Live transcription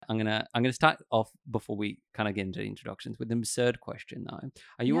I'm gonna start off before we kind of get into introductions with an absurd question though.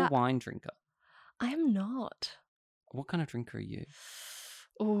 Are you a Yeah. wine drinker? I am not. What kind of drinker are you?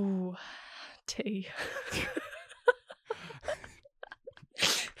 Oh, tea.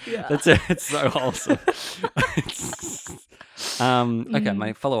 Yeah. It's so wholesome. Okay,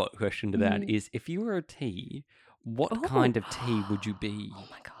 my follow-up question to that is: if you were a tea, what kind of tea would you be? Oh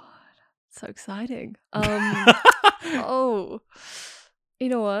my god, so exciting. Oh, you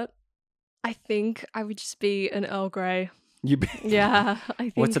know what? I think I would just be an Earl Grey. You be Yeah, I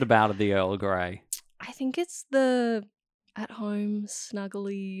think. What's it about the Earl Grey? I think it's the at-home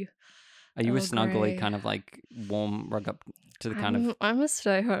snuggly. Are you a Earl snuggly Grey. kind of like warm rug up to the kind of I'm a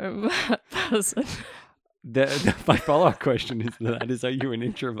stay-home person. my follow-up question is are you an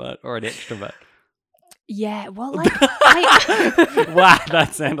introvert or an extrovert? Yeah, well, like I. Wow,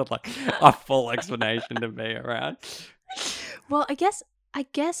 that sounded like a full explanation to me around. Well, I guess,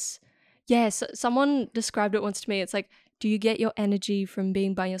 yes. Someone described it once to me. It's like, do you get your energy from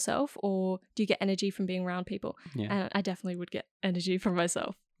being by yourself, or do you get energy from being around people? Yeah. And I definitely would get energy from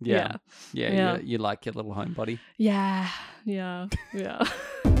myself. Yeah. Yeah. You like your little homebody. Yeah.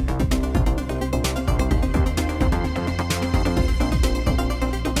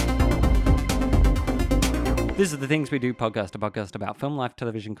 This is the Things We Do podcast, a podcast about film, life,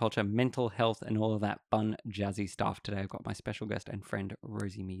 television, culture, mental health, and all of that fun, jazzy stuff. Today I've got my special guest and friend,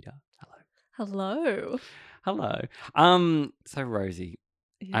 Rosie Meader. Hello. So Rosie,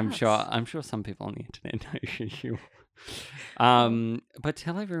 Yes. I'm sure some people on the internet know who you are. But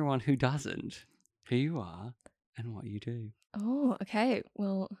tell everyone who doesn't who you are and what you do. Oh, okay.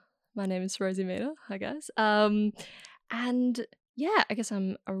 Well, my name is Rosie Meader, I guess. And yeah, I guess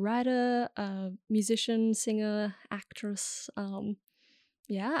I'm a writer, a musician, singer, actress,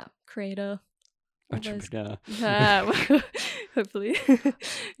 creator. all those- Entrepreneur. Yeah, hopefully.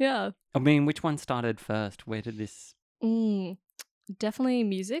 Yeah. I mean, which one started first? Where did this? Definitely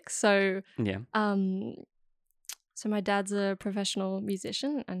music. So, Yeah. so my dad's a professional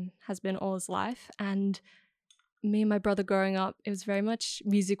musician and has been all his life. And me and my brother growing up, it was very much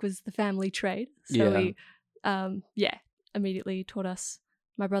music was the family trade. So we, immediately taught us.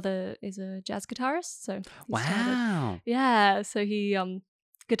 My brother is a jazz guitarist, so he started. Wow. Yeah, so he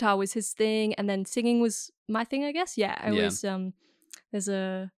guitar was his thing, and then singing was my thing, I guess. Yeah, I was there's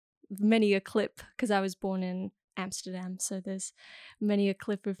many a clip because I was born in Amsterdam, so there's many a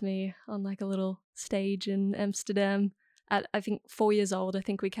clip of me on like a little stage in Amsterdam at I think 4 years old. I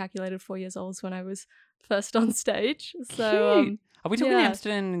think we calculated 4 years old when I was first on stage. So Cute. Are we talking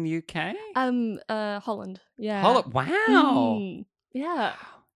Amsterdam in the UK? Holland. Yeah. Holland. Wow. Yeah.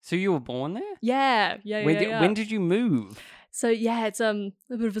 So you were born there? Yeah. When did you move? So yeah, it's a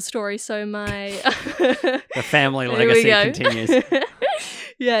bit of a story. So my The family Here we legacy go. continues.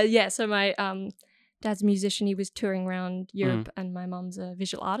 Yeah. So my dad's a musician. He was touring around Europe, and my mum's a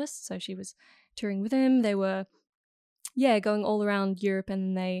visual artist, so she was touring with him. They were, going all around Europe,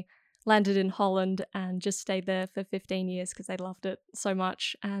 and they landed in Holland and just stayed there for 15 years because they loved it so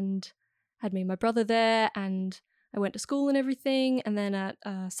much, and had me and my brother there, and I went to school and everything, and then at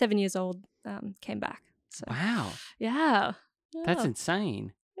 7 years old, came back. So Wow. yeah. That's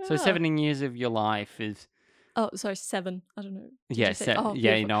insane. So Yeah. 17 years of your life is... Oh, sorry, 7. I don't know. Did Yeah, you say- oh,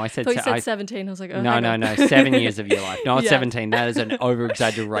 I said... I thought you said 17. I was like, oh, No, hang on. no, 7 years of your life. Not Yeah. 17. That is an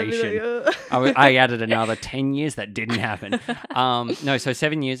over-exaggeration. I added another 10 years. That didn't happen. No, so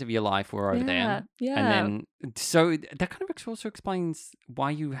 7 years of your life were over there. Yeah. And then, so that kind of also explains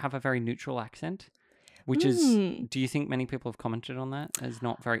why you have a very neutral accent, which is, do you think many people have commented on that as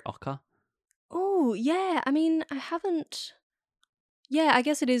not very ochre? Oh, yeah. I mean, I haven't. Yeah, I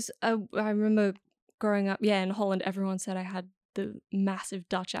guess it is. I remember growing up, in Holland, everyone said I had the massive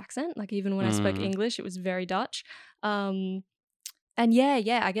Dutch accent. Like, even when I spoke English, it was very Dutch. And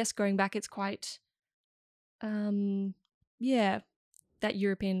I guess going back, it's quite, that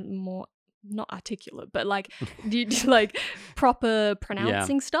European, more not articulate, but like, like proper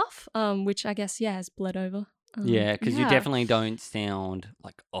pronouncing stuff, which I guess, has bled over. Because you definitely don't sound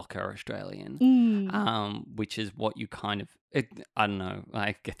like ochre Australian, which is what you kind of... I don't know.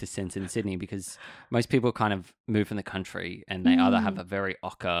 I get the sense in Sydney because most people kind of move from the country and they either have a very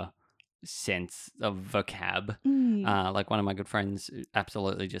ochre sense of vocab. Like one of my good friends,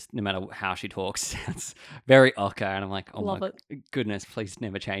 absolutely just no matter how she talks, sounds very ochre, and I'm like, oh Love my it. goodness, please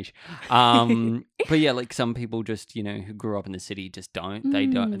never change. But yeah, like some people just who grew up in the city just don't. They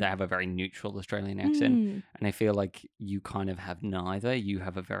have a very neutral Australian accent, and I feel like you kind of have neither. You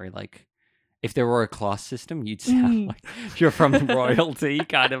have a very like if there were a class system, you'd sound like you're from royalty,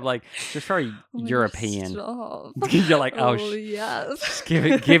 kind of like just very European. You're like, yes.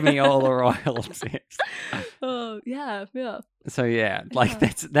 give me all the royalties. Oh yeah. So yeah, like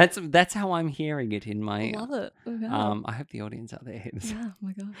that's how I'm hearing it in my. I love it. Yeah. I hope the audience out there hears. Yeah. Oh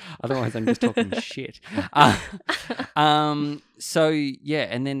my god. Otherwise, I'm just talking shit. So yeah,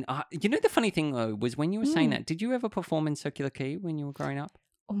 and then the funny thing though was when you were saying that, did you ever perform in Circular Quay when you were growing up?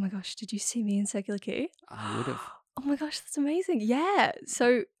 Oh my gosh, did you see me in Circular Quay? I would have. Oh my gosh, that's amazing. Yeah.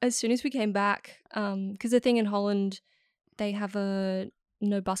 So as soon as we came back, because the thing in Holland, they have a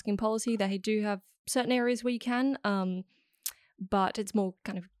no busking policy. They do have certain areas where you can, but it's more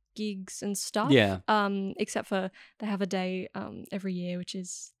kind of gigs and stuff. Yeah. Except for they have a day every year, which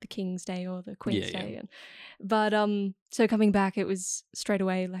is the King's Day or the Queen's Day. But so coming back, it was straight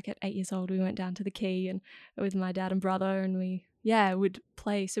away, like at 8 years old, we went down to the quay and with my dad and brother, and we would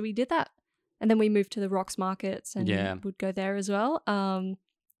play. So we did that. And then we moved to the Rocks markets and would go there as well.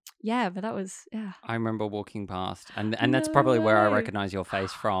 But that was, I remember walking past, and that's probably where I recognize your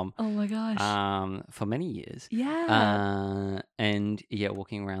face from. Oh my gosh. For many years. Yeah. And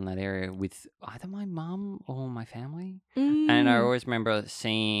walking around that area with either my mum or my family. And I always remember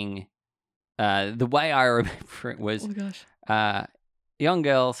seeing, the way I remember it was, a young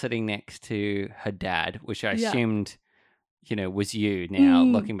girl sitting next to her dad, which I assumed, was you now,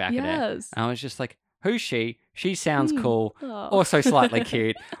 looking back at it. And I was just like, who's she? She sounds cool. Also slightly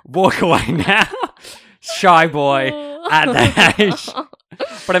cute. Walk away now. Shy boy at that age.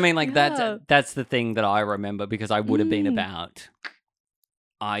 But I mean, like, that's the thing that I remember, because I would have been about,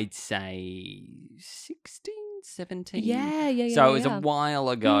 I'd say 16, 17. Yeah. So it was a while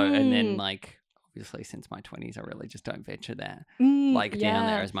ago. And then, like, obviously since my 20s, I really just don't venture there, down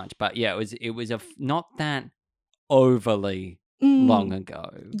there as much. But yeah, it was not that overly long ago.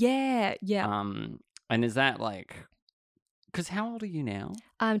 Yeah. And is that like, because how old are you now?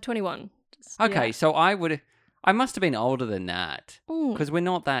 I'm 21. Okay, so I must have been older than that, because we're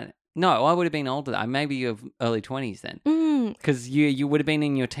not that. No, I would have been older. Maybe you're early 20s then, because you would have been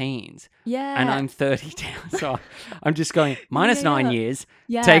in your teens. Yeah. And I'm 30 now, so I'm just going minus 9 years.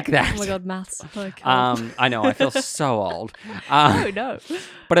 Yeah. Take that. Oh my god, maths. Okay. I know. I feel so old. No.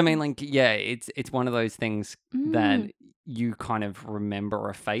 But I mean, like, it's one of those things that you kind of remember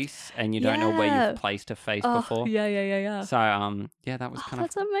a face and you don't know where you've placed a face before. Yeah. So, that was kind of...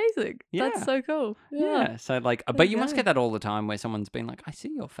 That's amazing. Yeah. That's so cool. Yeah. So, like, but you must get that all the time where someone's been like, I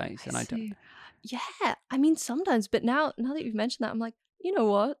see your face and I don't. Yeah. I mean, sometimes, but now that you've mentioned that, I'm like, you know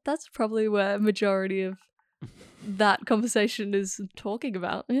what? That's probably where majority of that conversation is talking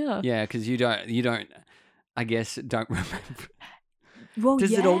about. Yeah. Yeah, because you don't, I guess, don't remember. Well,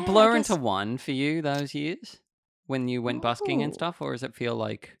 Does it all blur into one for you those years? When you went busking and stuff, or does it feel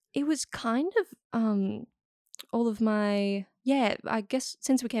like it was kind of all of my I guess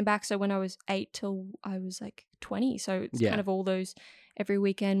since we came back, so when I was 8 till I was like 20, so it's kind of all those, every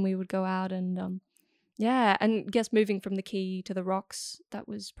weekend we would go out and and guess moving from the quay to the Rocks, that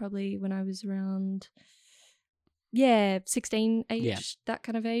was probably when I was around 16 age, that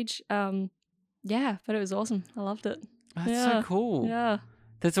kind of age. But it was awesome. I loved it. That's so cool. Yeah,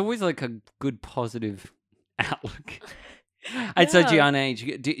 there's always like a good positive outlook at such a young age.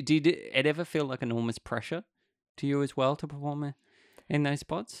 Did it ever feel like enormous pressure to you as well to perform in those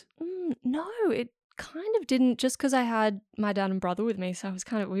spots? No, it kind of didn't, just because I had my dad and brother with me, so I was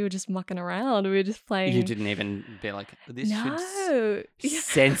we were just mucking around, we were just playing. You didn't even be like, this should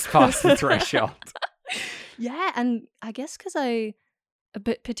sense past the threshold. Yeah, and I guess because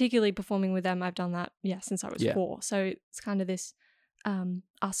but particularly performing with them, I've done that since I was 4, so it's kind of this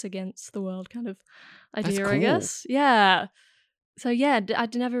us against the world kind of idea, I guess. Yeah. So I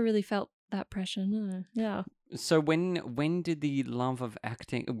never really felt that pressure. No. Yeah. So when did the love of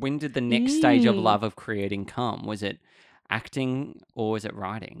acting? When did the next stage of love of creating come? Was it acting or was it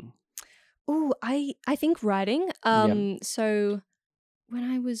writing? Oh, I think writing. So when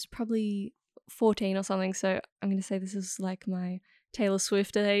I was probably 14 or something, so I'm going to say this is like my Taylor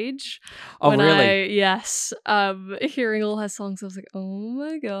Swift age. Oh, really? Yes. Hearing all her songs, I was like, oh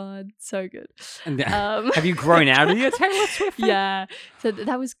my god, so good. Have you grown out of your Taylor Swift? Yeah. So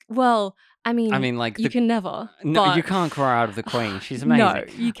that was, I mean, like you can never. No, you can't grow out of the Queen. She's amazing. No,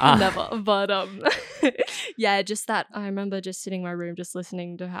 you can never. But just that. I remember just sitting in my room, just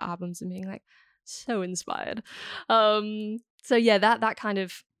listening to her albums and being like, so inspired. That kind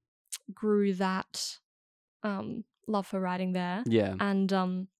of grew that love for writing there. Yeah.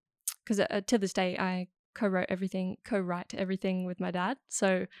 And because to this day I co-write everything with my dad.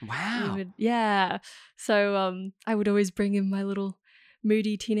 So wow. So I would always bring him my little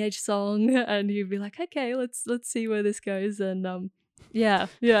moody teenage song, and you'd be like, okay, let's see where this goes, and yeah.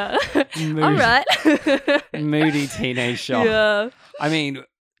 All right. Moody teenage song. Yeah. I mean,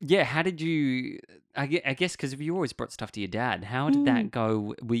 yeah, how did you... I guess because you always brought stuff to your dad. How did that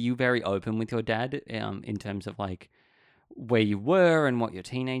go? Were you very open with your dad in terms of like where you were and what your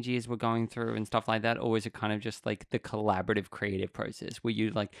teenage years were going through and stuff like that? Or was it kind of just like the collaborative creative process? Were you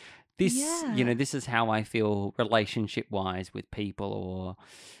like, this, this is how I feel relationship-wise with people, or,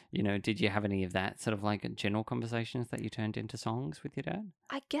 did you have any of that sort of like general conversations that you turned into songs with your dad?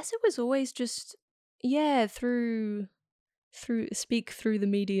 I guess it was always just, through the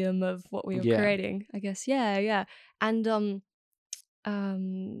medium of what we were creating, I guess. And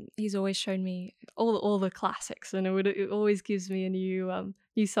he's always shown me all the classics, and it always gives me a new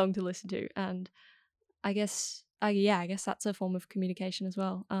song to listen to, and I guess that's a form of communication as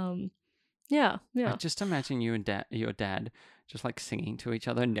well. I just imagine you and your dad just like singing to each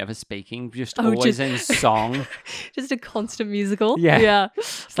other, never speaking, just always in song. Just a constant musical. Yeah.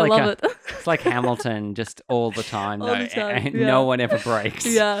 I love it. It's like Hamilton, just all the time, and no one ever breaks.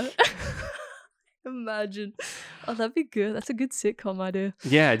 Yeah. Imagine. Oh, that'd be good. That's a good sitcom idea.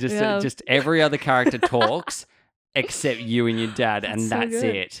 Yeah, just every other character talks except you and your dad, and that's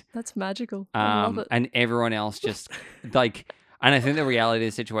it. That's magical. I love it. And everyone else just like... And I think the reality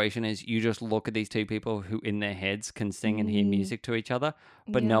of the situation is you just look at these two people who in their heads can sing and hear music to each other,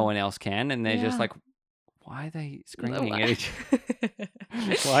 but no one else can. And they're just like, why are they screaming at each other?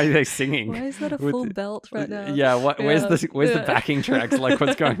 Why are they singing? Why is that a full belt right now? Yeah, where's the backing tracks? Like,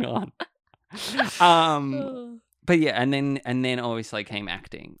 what's going on? But yeah, and then obviously came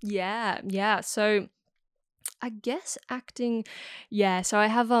acting. Yeah. So I guess acting, so I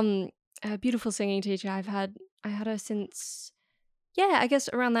have a beautiful singing teacher. I had her since... I guess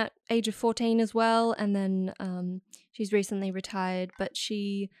around that age of 14 as well. And then she's recently retired, but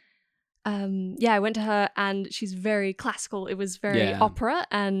she, I went to her, and she's very classical. It was very opera.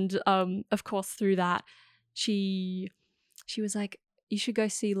 And of course, through that, she was like, you should go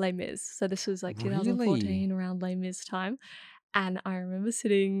see Les Mis. So this was like 2014, around Les Mis time. And I remember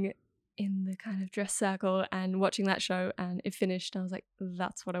sitting in the kind of dress circle and watching that show, and it finished. And I was like,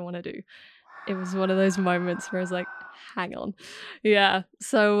 that's what I want to do. It was one of those moments where I was like, hang on. Yeah.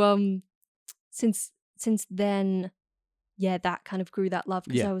 So since then, that kind of grew that love,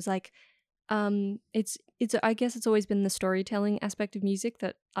 because I was like, it's I guess it's always been the storytelling aspect of music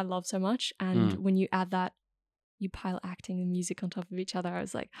that I love so much. And when you add that, you pile acting and music on top of each other, I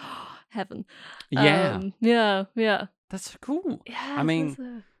was like, oh, heaven. Yeah. Yeah. That's cool. Yeah. I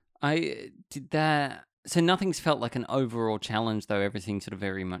mean, I did that. So nothing's felt like an overall challenge, though. Everything sort of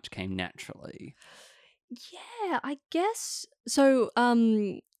very much came naturally. Yeah, I guess. So,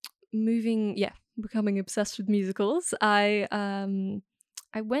 becoming obsessed with musicals, I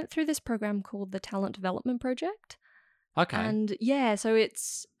went through this program called the Talent Development Project. Okay. And so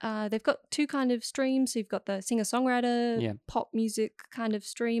it's they've got two kind of streams. So you've got the singer-songwriter, pop music kind of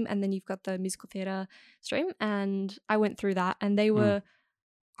stream, and then you've got the musical theatre stream. And I went through that, and they were...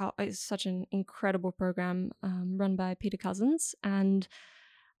 it's such an incredible program run by Peter Cousins, and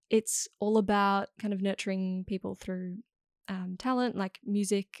it's all about kind of nurturing people through talent, like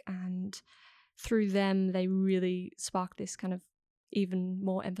music, and through them they really spark this kind of even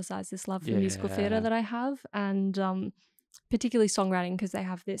more emphasize this love for musical theatre that I have, and particularly songwriting, because they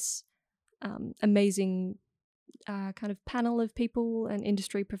have this amazing kind of panel of people and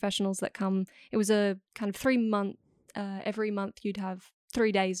industry professionals that come. It was a kind of 3 month, every month you'd have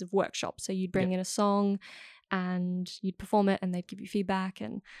 3 days of workshops. So you'd bring in a song and you'd perform it, and they'd give you feedback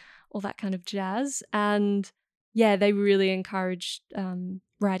and all that kind of jazz. And they really encouraged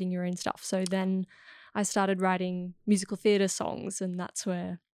writing your own stuff. So then I started writing musical theatre songs, and that's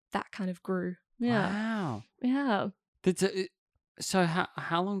where that kind of grew. Yeah. Wow. Yeah. So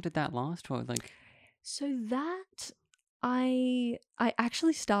how long did that last for? So that I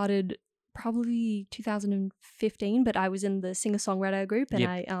actually started probably 2015, but I was in the singer-songwriter group, and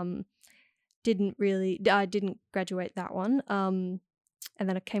I didn't graduate that one. And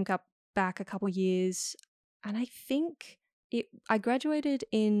then I came back a couple years, and I think I graduated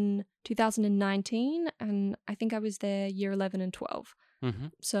in 2019, and I think I was there year 11 and 12. Mm-hmm.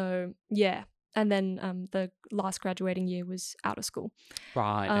 So and then the last graduating year was out of school.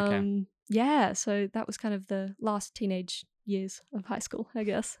 Right. Okay. So that was kind of the last teenage years of high school, I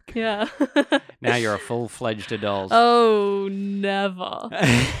guess. Yeah. Now you're a full-fledged adult. Oh, never.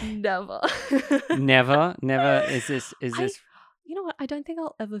 Never. Never. Is this? You know what? I don't think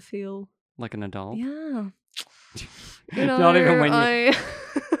I'll ever feel like an adult. Yeah. Not even when you.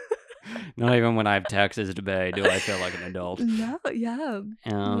 Not even when I have taxes to pay do I feel like an adult. No, yeah.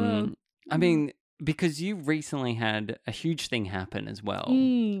 I mean, because you recently had a huge thing happen as well,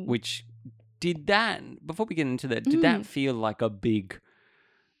 which did that, before we get into that, did that feel like a big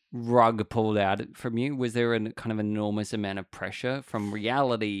rug pulled out from you? Was there a kind of enormous amount of pressure from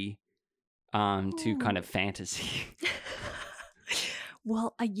reality to kind of fantasy?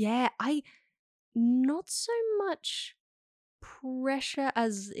 Well, yeah, not so much pressure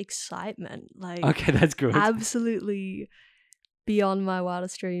as excitement. Like, Okay, that's good. absolutely beyond my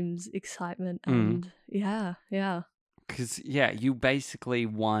wildest dreams excitement. And yeah. Because, yeah, you basically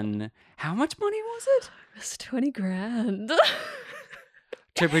won. How much money was it? It was 20 grand.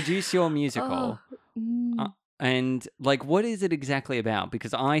 To produce your musical. And, like, what is it exactly about?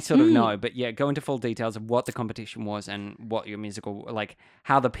 Because I sort of know, but yeah, go into full details of what the competition was and what your musical, like,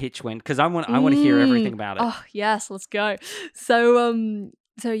 how the pitch went. Because I want to hear everything about it. Oh, yes, let's go. So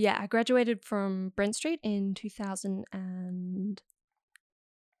yeah, I graduated from Brent Street in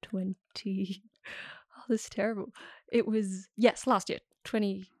 2020. Oh, this is terrible. It was, yes, last year.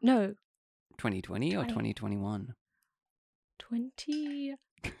 2020 or 2021? 2020.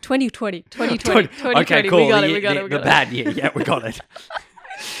 Okay, cool. We got it. The bad year. Yeah, we got it.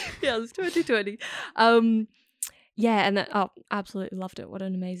 Yeah, it was 2020. Yeah, and absolutely loved it. What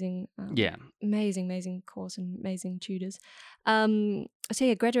an amazing, amazing course and amazing tutors. So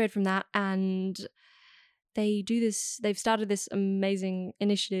yeah, graduated from that, and they've started this amazing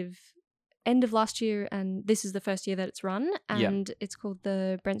initiative end of last year, and this is the first year that it's run, and it's called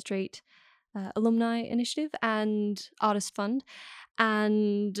the Brent Street Alumni Initiative and Artist Fund.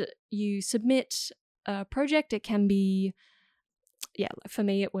 And you submit a project. It can be, for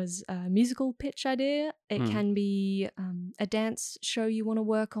me it was a musical pitch idea. It can be a dance show you want to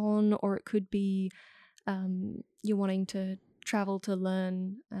work on, or it could be you're wanting to travel to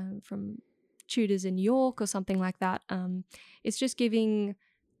learn from tutors in New York or something like that. It's just giving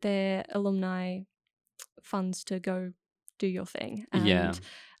their alumni funds to go do your thing. And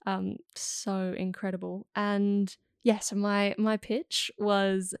so incredible. And so my pitch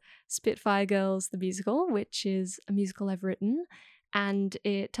was Spitfire Girls the musical, which is a musical I've written, and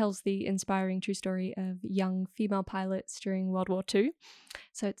it tells the inspiring true story of young female pilots during World War II.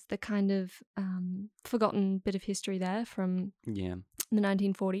 So it's the kind of forgotten bit of history there from the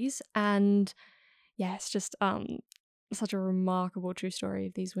 1940s. And it's just such a remarkable true story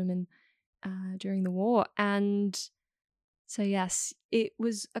of these women during the war. And so yes, it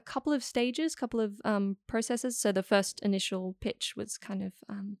was a couple of stages, processes. So the first initial pitch was kind of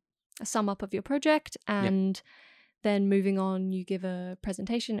a sum up of your project, and then moving on, you give a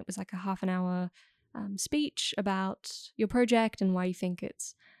presentation. It was like a half an hour speech about your project and why you think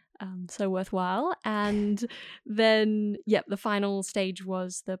it's so worthwhile. And then, the final stage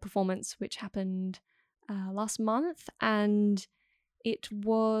was the performance, which happened last month, and it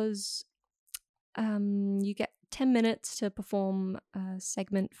was you get 10 minutes to perform a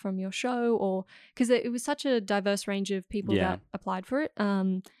segment from your show, or because it was such a diverse range of people that applied for it.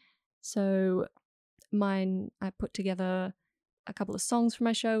 So mine, I put together a couple of songs for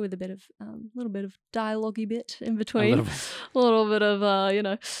my show with a little bit of dialogue-y bit in between, a little bit of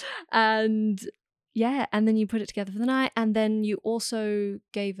and then you put it together for the night, and then you also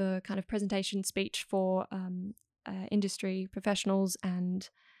gave a kind of presentation speech for industry professionals, and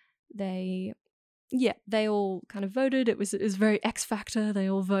they all kind of voted. It was very X Factor. They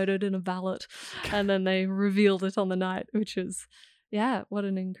all voted in a ballot, and then they revealed it on the night, which was, what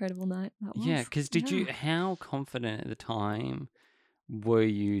an incredible night that was. Yeah, because how confident at the time were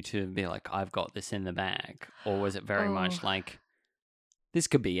you to be like, I've got this in the bag? Or was it very much like, this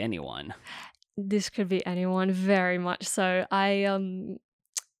could be anyone? This could be anyone, very much so. And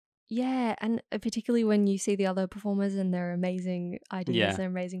particularly when you see the other performers and their amazing ideas, their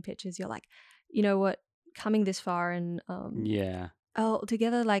amazing pitches, you're like, you know what, coming this far and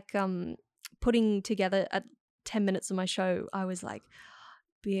together, like putting together 10 minutes of my show, I was like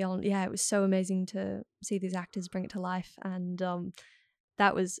beyond, it was so amazing to see these actors bring it to life. And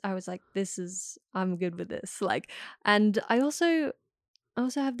I was like, I'm good with this. Like, and I also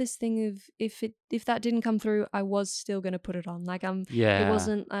have this thing of if that didn't come through, I was still going to put it on. Like, it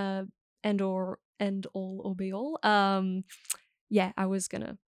wasn't end all or be all. I was going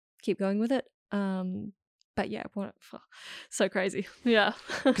to keep going with it. But so crazy. Yeah.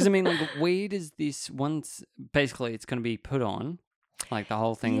 Because I mean, like, where does this, once basically it's going to be put on, like the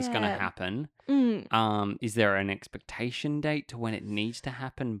whole thing's going to happen. Is there an expectation date to when it needs to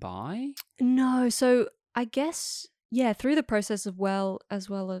happen by? No. So I guess, through the process of as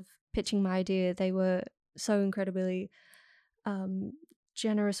well of pitching my idea, they were so incredibly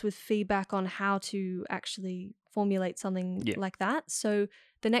generous with feedback on how to actually formulate something like that. So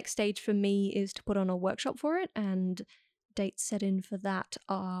the next stage for me is to put on a workshop for it, and dates set in for that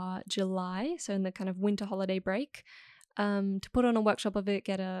are July, so in the kind of winter holiday break, to put on a workshop of it,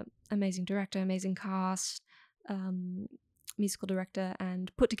 get a amazing director, amazing cast, musical director,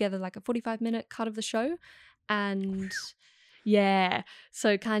 and put together like a 45-minute cut of the show. And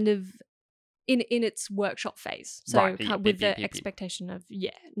so kind of in its workshop phase, so with the expectation of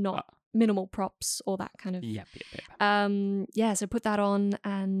not minimal props, all that kind of so put that on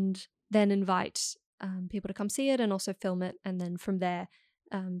and then invite people to come see it and also film it, and then from there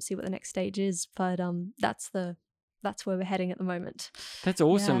see what the next stage is. But that's where we're heading at the moment. That's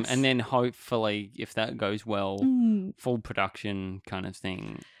awesome. And then hopefully, if that goes well, full production kind of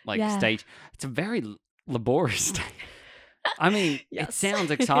thing, like stage. It's a very laborious stage. I mean, it sounds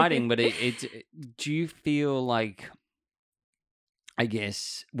exciting, but do you feel like, I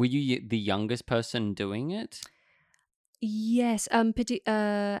guess, were you the youngest person doing it? Yes. Out of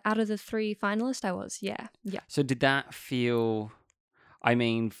the 3 finalists, I was. Yeah. So did that feel, I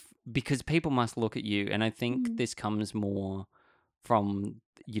mean, because people must look at you, and I think this comes more from,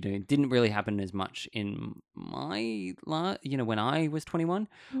 it didn't really happen as much in my, when I was 21,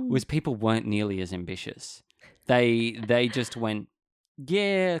 was people weren't nearly as ambitious. They just went,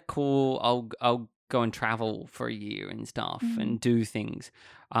 yeah, cool, I'll go and travel for a year and stuff and do things.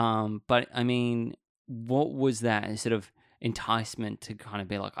 But I mean, what was that sort of enticement to kind of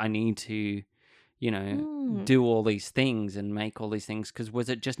be like, I need to, do all these things and make all these things? Because was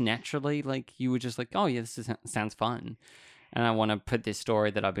it just naturally like you were just like, oh yeah, sounds fun, and I want to put this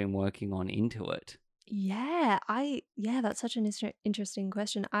story that I've been working on into it? That's such an interesting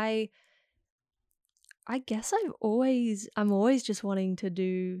question. I guess I'm always just wanting to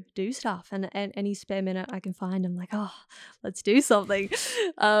do stuff, and any spare minute I can find, I'm like, oh, let's do something.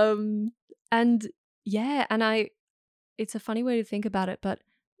 It's a funny way to think about it, but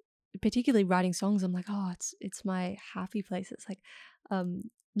particularly writing songs, I'm like, oh, it's my happy place. It's like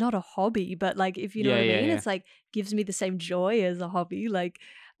not a hobby, but like, if you know what I mean, it's like gives me the same joy as a hobby. Like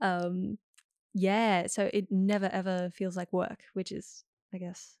so it never ever feels like work, which is, I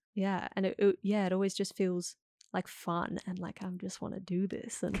guess, and it always just feels like fun, and like I just want to do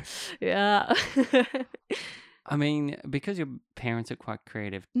this. And I mean, because your parents are quite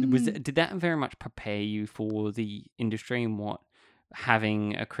creative, did that very much prepare you for the industry and what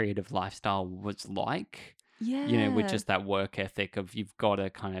having a creative lifestyle was like? With just that work ethic of you've got to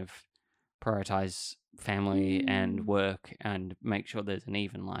kind of prioritize family and work and make sure there's an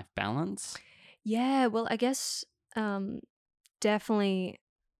even life balance. Well, I guess definitely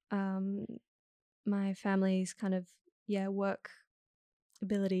my family's kind of work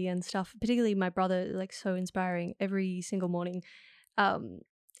ability and stuff, particularly my brother, like so inspiring. Every single morning,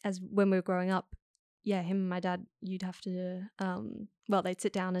 as when we were growing up, him and my dad, you'd have to they'd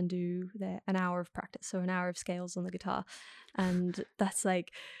sit down and do an hour of practice, so an hour of scales on the guitar, and that's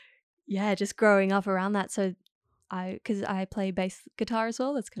like just growing up around that. So because I play bass guitar as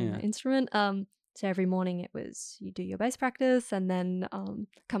well, that's kind of my instrument. So every morning it was, you do your bass practice and then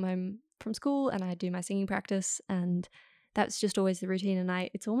come home from school and I do my singing practice, and that's just always the routine. And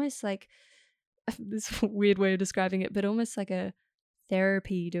it's almost like this weird way of describing it, but almost like a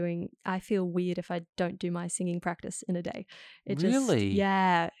therapy doing. I feel weird if I don't do my singing practice in a day. It really?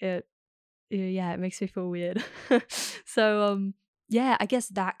 Just, it makes me feel weird. So I guess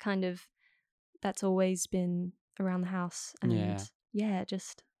that's always been around the house, and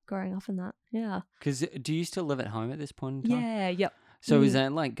just growing up in that. Because do you still live at home at this point in time? Yep. So is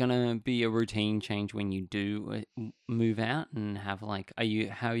that like gonna be a routine change when you do move out and have like,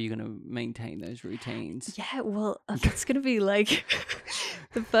 how are you gonna maintain those routines? Well, it's gonna be like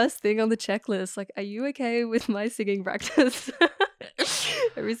the first thing on the checklist. Like, are you okay with my singing practice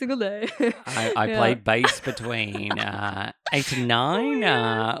every single day? I played bass between 8 and 9.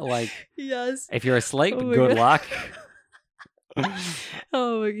 Like, yes. If you're asleep, good luck.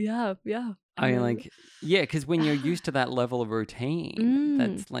 Oh yeah. I mean, like, because when you're used to that level of routine,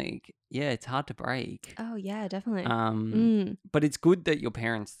 that's like, it's hard to break. Oh yeah, definitely. But it's good that your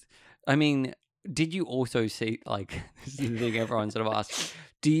parents, I mean, did you also see, like, this is the thing everyone sort of asks,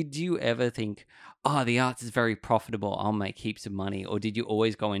 did you ever think, oh, the arts is very profitable, I'll make heaps of money? Or did you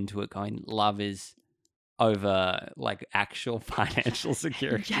always go into it going, love is over like actual financial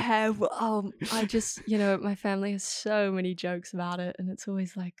security? Well, I just, my family has so many jokes about it, and it's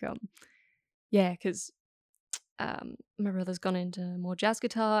always like, because my brother's gone into more jazz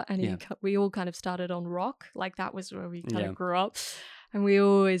guitar, and we all kind of started on rock. Like, that was where we kind of grew up. And we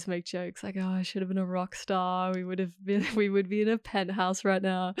always make jokes like, "Oh, I should have been a rock star. We would be in a penthouse right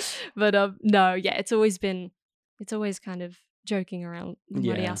now." But no, yeah, it's always kind of joking around the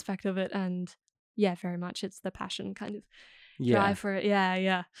money Yeah. aspect of it, and yeah, very much it's the passion kind of Yeah. drive for it.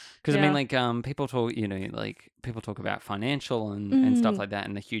 Yeah. Because I mean, Yeah. like, people talk, like people talk about financial and stuff Mm. like that,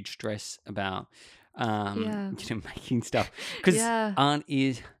 and the huge stress about, Yeah. making stuff. Because Yeah. art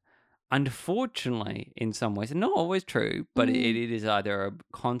is, unfortunately, in some ways, not always true, but it is either a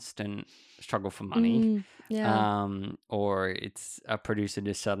constant struggle for money, Yeah. or it's a producer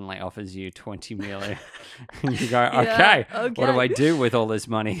just suddenly offers you 20 million, and you go, Yeah, okay, what do I do with all this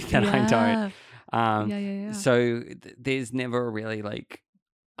money that I don't? Yeah. So there's never really like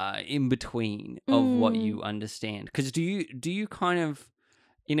in between of what you understand. Because do you kind of,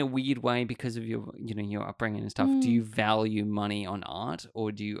 in a weird way, because of your your upbringing and stuff, do you value money on art,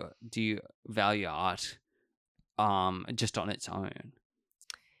 or do you value art just on its own?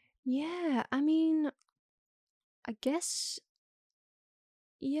 Yeah, I mean, I guess,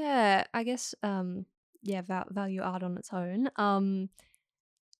 yeah, yeah, value art on its own.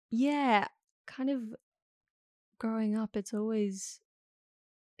 Yeah, kind of growing up, it's always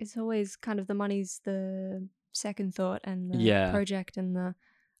kind of the money's the second thought, and the Yeah. project and the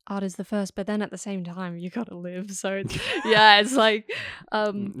art is the first. But then at the same time, you gotta live. So it's like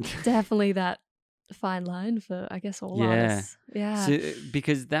definitely that fine line for, I guess, all Yeah. artists. Yeah. So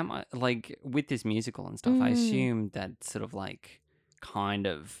because that might, like, with this musical and stuff, I assume that sort of like kind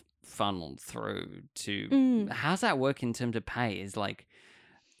of funneled through to how's that work in terms of pay?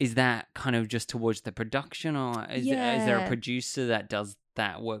 Is that kind of just towards the production, or is there a Yeah. producer that does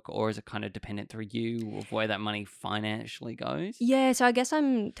that work, or is it kind of dependent through you of where that money financially goes? Yeah, so I guess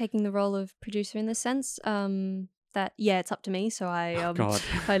I'm taking the role of producer in the sense that, yeah, it's up to me, so I God.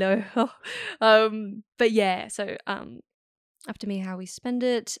 I know. But yeah, so up to me how we spend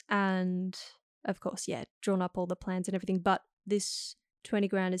it, and of course, yeah, drawn up all the plans and everything, but this 20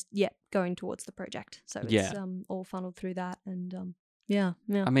 grand is, yeah, going towards the project. So it's Yeah. all funneled through that, and yeah.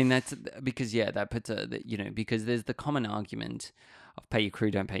 I mean, that's because, yeah, that puts because there's the common argument of pay your crew,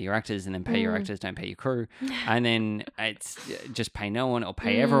 don't pay your actors, and then pay your actors, don't pay your crew, and then it's just pay no one or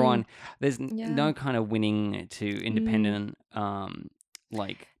pay everyone. There's no kind of winning to independent,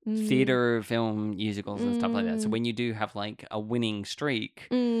 like theater, film, musicals, and stuff like that. So when you do have like a winning streak,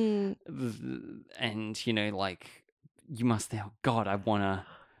 and like you must think, oh God, I want to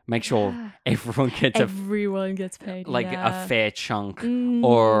make sure everyone gets everyone gets paid, a fair chunk,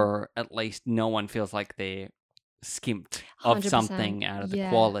 or at least no one feels like they're skimped of 100%. something out of the Yeah.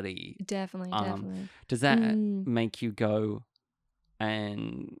 quality. Definitely. Does that make you go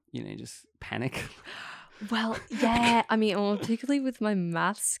and just panic? Well, yeah. I mean, particularly with my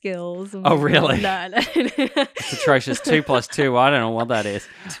math skills. Oh, really? No. It's atrocious. 2 + 2. I don't know what that is.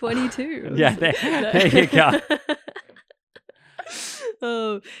 22. Yeah, there you go.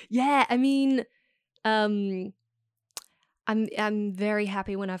 Oh, yeah. I mean, I'm very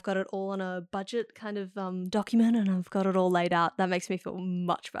happy when I've got it all on a budget kind of document, and I've got it all laid out. That makes me feel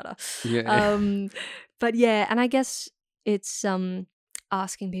much better. Yeah. But yeah, and I guess it's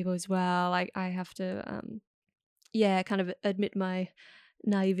asking people as well. Like, I have to kind of admit my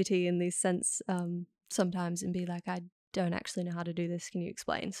naivety in this sense sometimes, and be like, I don't actually know how to do this. Can you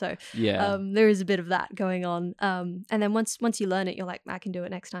explain? So Yeah. there is a bit of that going on. And then once you learn it, you're like, I can do it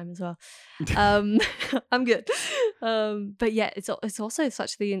next time as well. I'm good. But yeah, it's also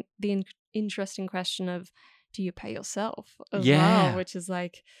such the interesting question of, do you pay yourself as well? Which is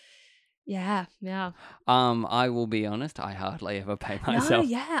like, yeah. I will be honest, I hardly ever pay myself. No,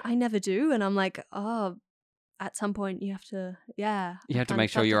 yeah, I never do, and I'm like, oh, at some point you have to, you have to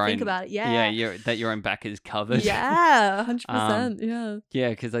make sure your own, think about it. Yeah, that your own back is covered. Yeah, 100%. Yeah. Yeah,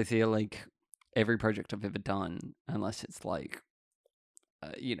 because I feel like every project I've ever done, unless it's like,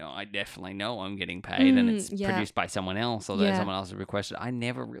 I definitely know I'm getting paid, and it's produced by someone else, or that someone else has requested, I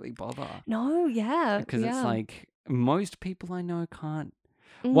never really bother. No, yeah, because it's like most people I know can't.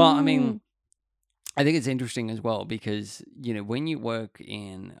 Well, I mean, I think it's interesting as well because, when you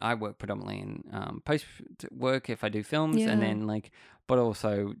I work predominantly in post work if I do films, and then but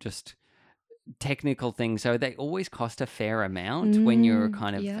also just technical things. So they always cost a fair amount when you're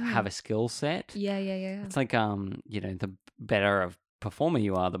kind of have a skill set. Yeah. It's like, the better of performer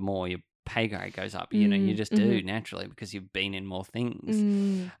you are, the more your pay grade goes up. You just do naturally because you've been in more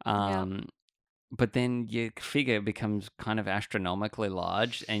things. But then your figure becomes kind of astronomically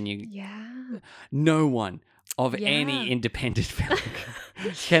large, and no one of any independent film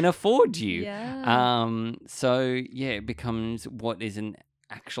can afford you. So it becomes what is an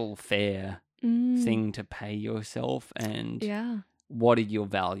actual fair thing to pay yourself, and what are your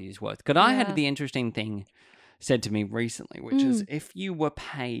values worth? Because I Yeah. had the interesting thing said to me recently, which is if you were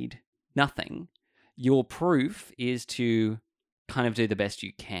paid nothing, your proof is to kind of do the best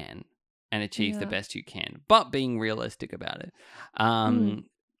you can and achieve the Yeah. best you can, but being realistic about it.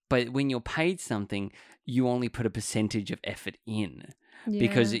 But when you're paid something, you only put a percentage of effort in.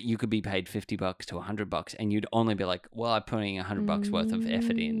 Because Yeah. you could be paid $50 to $100 and you'd only be like, well, I'm putting $100 worth of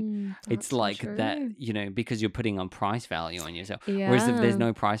effort in. It's That's so like true. that, you know, because you're putting on price value on yourself. Whereas if there's Yeah.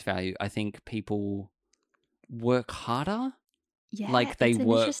 no price value, I think people work harder. Yeah, Like they it's an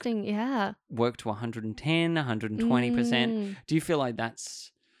work interesting, yeah. to 110, 120%. Mm. Do you feel like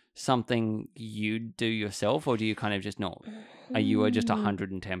that's something you do yourself, or do you kind of just not? Are you just Mm.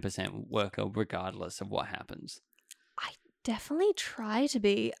 110% worker regardless of what happens? I definitely try to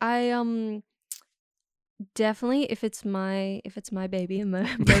be. I definitely if it's my baby and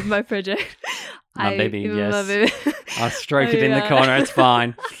my project. My baby, yes. My baby. I'll stroke it in the corner. It's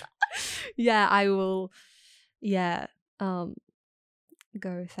fine. Yeah, I will. Yeah, go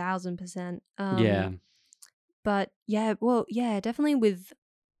 1,000%. Yeah. But yeah, well, yeah, definitely with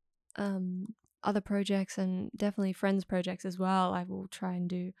other projects and definitely friends' projects as well. I will try and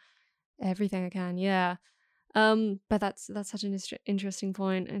do everything I can. Yeah. But that's such an interesting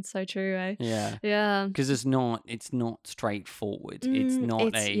point. It's so true, eh? Yeah. Yeah. Because it's not straightforward. It's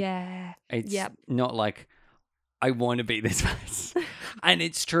not it's Yep. not like I want to be this person. And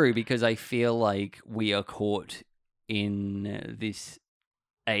it's true because I feel like we are caught in this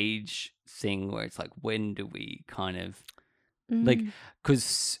age thing where it's like, when do we kind of like,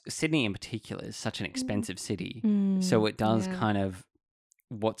 because Sydney in particular is such an expensive city. So it does kind of,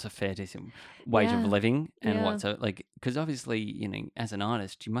 what's a fair decent wage of living and what's a, like, because obviously, you know, as an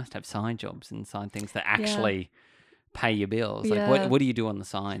artist, you must have side jobs and side things that actually pay your bills. Like, what do you do on the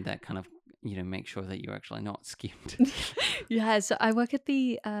side that kind of, you know, make sure that you're actually not skimmed? Yeah, so I work at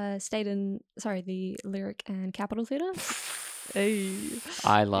the the Lyric and Capitol Theatre. Hey.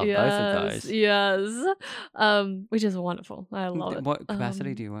 I love both of those. Yes. Which is wonderful. I love it. What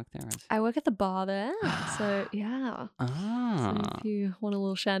capacity do you work there as? I work at the bar there. So yeah. Ah. So if you want a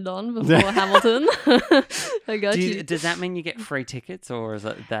little Shandon before Hamilton, I got you. Does that mean you get free tickets, or is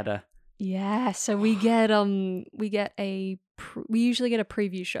that a? Yeah, so we get we usually get a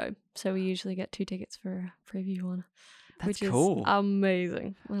preview show. So we usually get 2 tickets for a preview one. That's which cool. Is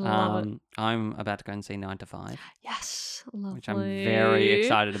amazing. I love it. I'm about to go and see 9 to 5. Yes, lovely. Which I'm very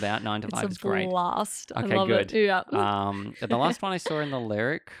excited about. 9 to 5 is great. It's a blast. Okay, I love good. It. Yeah. The last one I saw in the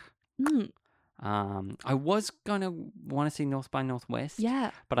Lyric. I was gonna want to see North by Northwest,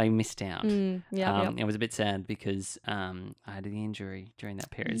 but I missed out. It was a bit sad because I had an injury during that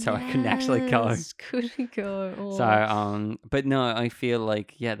period, so I couldn't actually go. Couldn't go. Oh. So, but no, I feel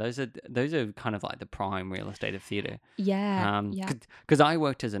like those are kind of like the prime real estate of theatre. Yeah. Because I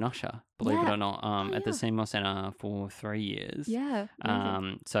worked as an usher, believe it or not, at the Seymour Centre for 3 years. Yeah.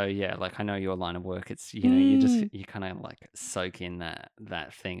 So yeah, like I know your line of work. It's you kind of like soak in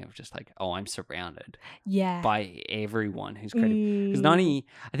that thing of just like, oh, I'm surrounded by everyone who's creative. Because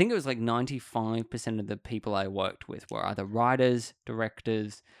I think it was like 95% of the people I worked with were either writers,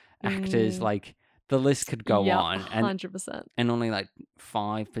 directors, actors. Like the list could go on, and 100%. And only like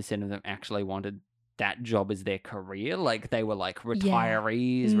 5% of them actually wanted that job as their career. Like they were like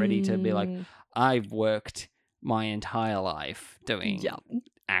retirees, ready to be like, I've worked my entire life doing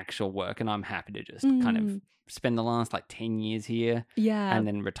actual work, and I'm happy to just kind of spend the last like 10 years here and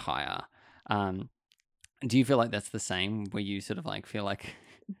then retire. Do you feel like that's the same, where you sort of like feel like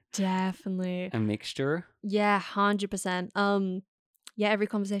definitely a mixture? Yeah, 100%. Every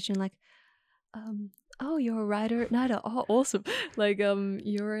conversation like, oh, you're a writer at NIDA. Oh, awesome. Like,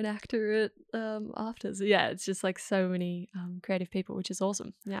 you're an actor at Afters. Yeah, it's just like so many creative people, which is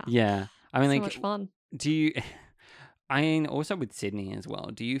awesome. Yeah. Yeah. I mean, so like, much fun. Do you, I mean, also with Sydney as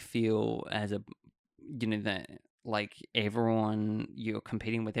well, do you feel as a, you know, that like everyone, you're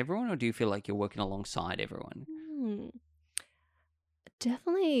competing with everyone, or do you feel like you're working alongside everyone?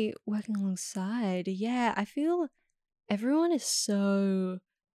 Definitely working alongside. Yeah, I feel everyone is so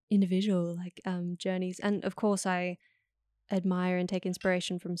individual, like journeys, and of course I admire and take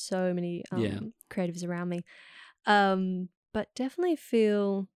inspiration from so many creatives around me, but definitely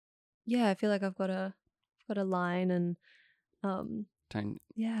feel I feel like I've got a line, and don't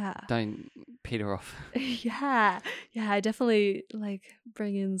peter off. I definitely like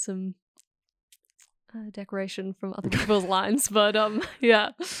bring in some decoration from other people's lines, but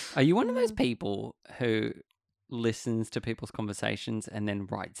are you one of those people who listens to people's conversations and then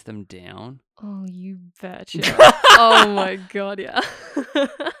writes them down? Oh, you betcha. Oh my god, yeah.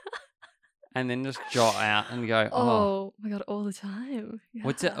 and then just jot out and go, Oh my god, all the time. Yeah.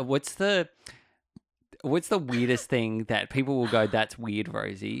 What's the weirdest thing that people will go, that's weird,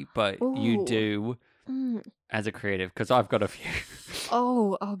 Rosie, but you Ooh. do as a creative? Because I've got a few.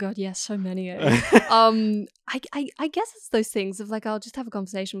 Oh god, yes, so many. I guess it's those things of like I'll just have a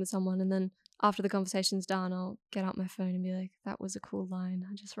conversation with someone, and then after the conversation's done, I'll get out my phone and be like, that was a cool line.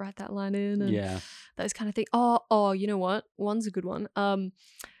 I just write that line in, and Yeah. those kind of things. Oh, you know what? One's a good one.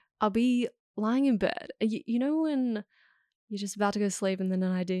 I'll be lying in bed. You know when you're just about to go to sleep and then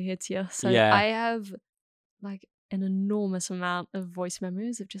an idea hits you. So Yeah. I have like an enormous amount of voice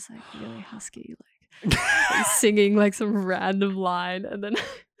memos of just like really husky, like singing like some random line, and then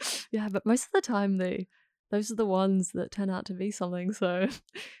yeah. But most of the time, those are the ones that turn out to be something. So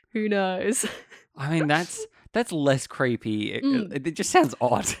who knows? I mean, that's less creepy. It just sounds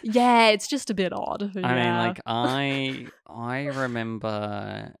odd. Yeah, it's just a bit odd. I mean, like I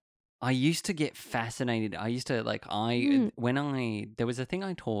remember I used to get fascinated. I used to like there was a thing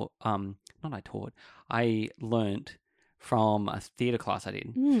I taught I learnt from a theatre class I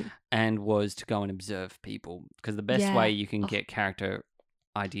did, and was to go and observe people, because the best way you can get character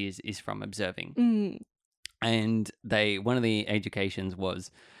ideas is from observing. And one of the educations was,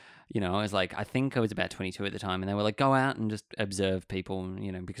 I was like, I think I was about 22 at the time, and they were like, go out and just observe people,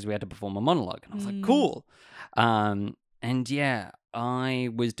 because we had to perform a monologue. And I was like, cool. And yeah, I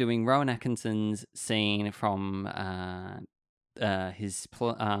was doing Rowan Atkinson's scene from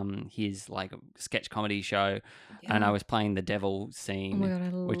his like sketch comedy show, and I was playing the devil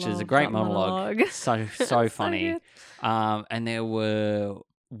scene, which is a great monologue. So funny. And there were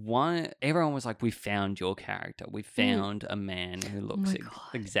everyone was like, we found your character, we found a man who looks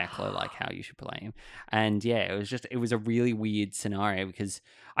exactly like how you should play him. And yeah, it was a really weird scenario, because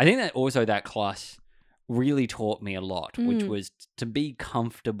I think that also that class really taught me a lot, which was to be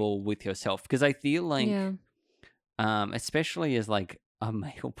comfortable with yourself, because I feel like especially as like a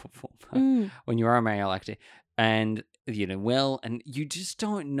male performer, when you are a male actor, and and you just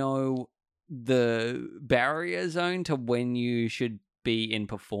don't know the barrier zone to when you should be in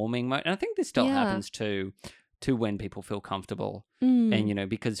performing mode. And I think this still happens to when people feel comfortable, and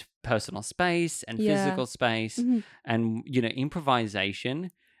because personal space and physical space and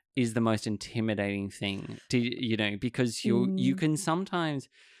improvisation is the most intimidating thing because you can sometimes,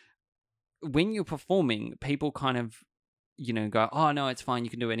 when you're performing, people kind of go, oh no, it's fine, you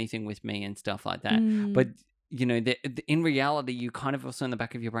can do anything with me and stuff like that. But in reality, you kind of also in the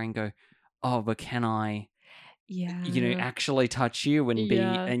back of your brain go, oh, but can I actually touch you and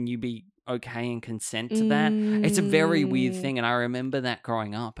you be okay and consent to that? It's a very weird thing. And I remember that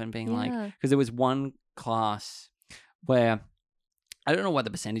growing up and being like, because there was one class where I don't know what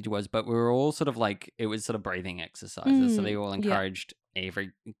the percentage was, but we were all sort of like, it was sort of breathing exercises. So they all encouraged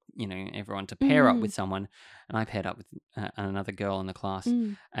everyone to pair up with someone. And I paired up with another girl in the class.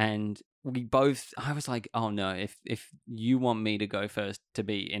 And I was like, oh no, if you want me to go first to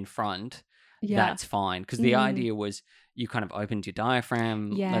be in front, that's fine. Because the idea was you kind of opened your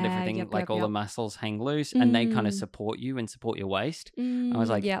diaphragm, let everything, all the muscles hang loose, and they kind of support you and support your waist. I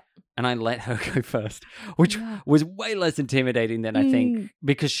was like, and I let her go first, which was way less intimidating than I think,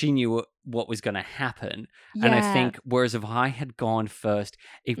 because she knew what was going to happen. And I think, whereas if I had gone first,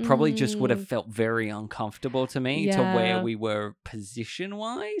 it probably just would have felt very uncomfortable to me to where we were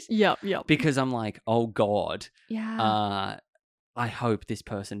position-wise. Because I'm like, oh God, I hope this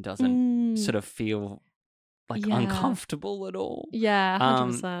person doesn't sort of feel like uncomfortable at all.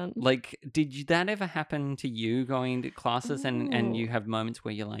 100%. Like, did that ever happen to you going to classes and you have moments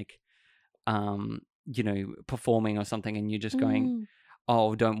where you're like, performing or something, and you're just going,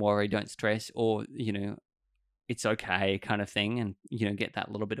 oh, don't worry, don't stress, or, it's okay kind of thing, and, get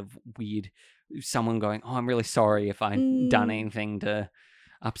that little bit of weird, someone going, oh, I'm really sorry if I've done anything to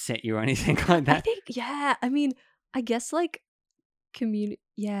upset you or anything like that? I think, I mean, I guess like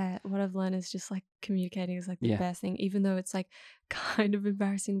what I've learned is just like communicating is like the best thing, even though it's like kind of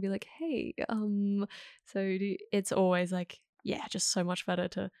embarrassing to be like, hey, it's always like, just so much better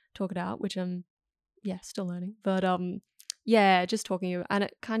to talk it out, which I'm still learning, but just talking and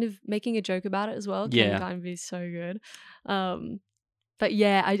it kind of making a joke about it as well can kind of be so good. But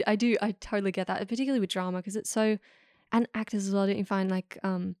I totally get that, particularly with drama, because it's so, and actors as well, don't you find like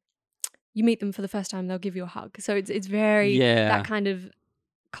you meet them for the first time, they'll give you a hug. So it's very that kind of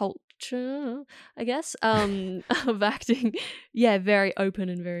culture, I guess, of acting. Very open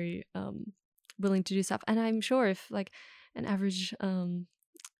and very willing to do stuff. And I'm sure if like an average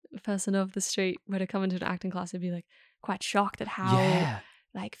person off the street were to come into an acting class, they'd be like quite shocked at how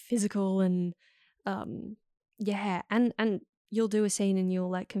like physical and and you'll do a scene and you'll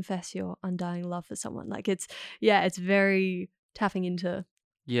like confess your undying love for someone. Like it's very tapping into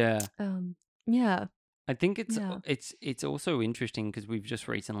Yeah. yeah. I think Yeah. it's also interesting because we've just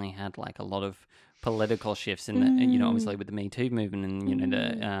recently had like a lot of political shifts in the obviously with the Me Too movement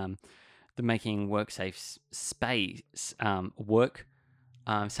and the making work safe space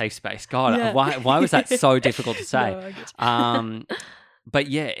safe space. God, Yeah. why was that so difficult to say? No, I get you. But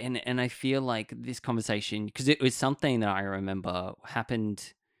yeah, and I feel like this conversation, because it was something that I remember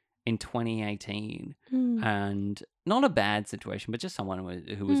happened in 2018, and not a bad situation, but just someone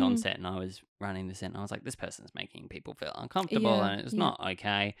who was on set, and I was running the set, and I was like, this person's making people feel uncomfortable, Yeah, and it's yeah. not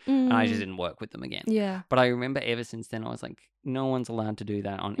okay, and I just didn't work with them again. Yeah. But I remember ever since then, I was like, no one's allowed to do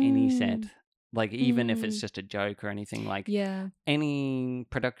that on any set. Like, even if it's just a joke or anything, like Yeah. any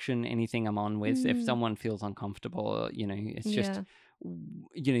production, anything I'm on with, if someone feels uncomfortable, it's just,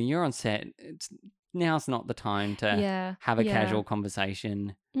 you're on set. Now's not the time to have a casual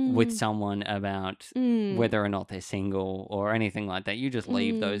conversation with someone about whether or not they're single or anything like that. You just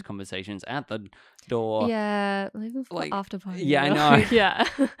leave those conversations at the door. Yeah, leave for after party. Yeah, I know. Yeah.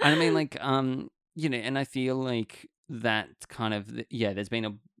 And I mean, like, and I feel like that kind of, there's been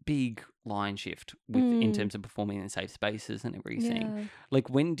a big line shift in terms of performing in safe spaces and everything. Yeah. Like,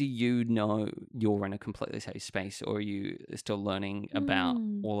 when do you know you're in a completely safe space, or are you still learning about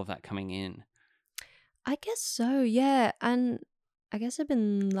all of that coming in? I guess so, yeah. And I guess I've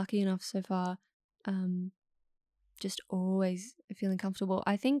been lucky enough so far, just always feeling comfortable.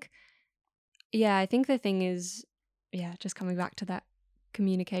 I think the thing is, just coming back to that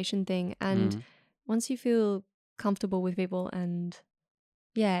communication thing. And once you feel comfortable with people and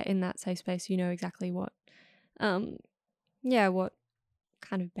in that safe space, you know exactly what what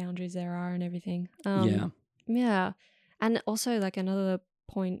kind of boundaries there are and everything. Yeah. And also, like, another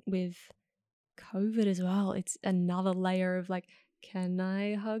point with COVID as well, it's another layer of like, can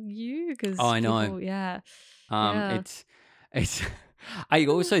I hug you? Because I know. people, yeah. It's I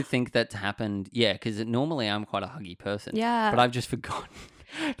also think that's happened, because normally I'm quite a huggy person. Yeah. But I've just forgotten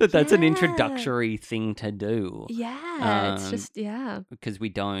that that's an introductory thing to do. Yeah. It's just, because we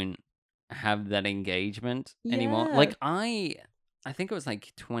don't have that engagement anymore. Like, I think it was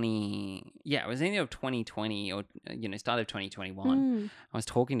like it was end of 2020 or start of 2021. I was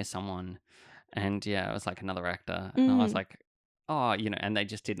talking to someone, and it was like another actor, and I was like, oh, and they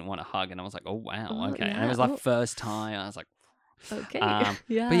just didn't want to hug, and I was like, oh wow, okay. And it was like first time. I was like, okay. But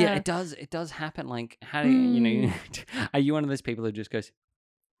yeah, it does happen. Like, how do you are you one of those people who just goes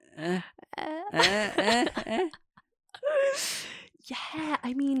yeah,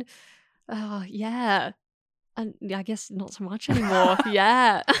 I mean, yeah, and I guess not so much anymore.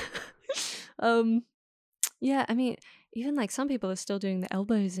 Yeah. Yeah, I mean, even like some people are still doing the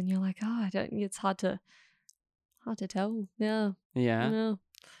elbows, and you're like, oh, I don't. It's hard to tell. Yeah. yeah.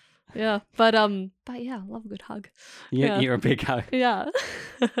 Yeah. But yeah, I love a good hug. You're a big hug. Yeah.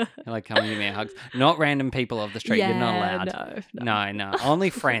 You like coming to give me a hug. Not random people off the street. You're not allowed. No. Only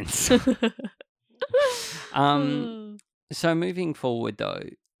friends. So moving forward though,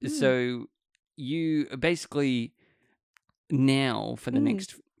 so you basically now for the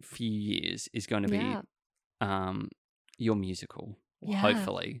next few years is going to be your musical,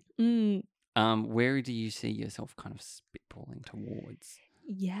 hopefully. Where do you see yourself kind of spitballing towards?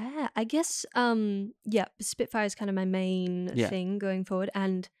 Yeah, I guess Spitfire is kind of my main thing going forward,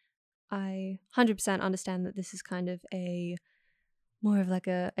 and I 100% understand that this is kind of a more of like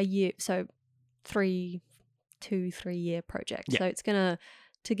a year, so 3 year project. So it's gonna,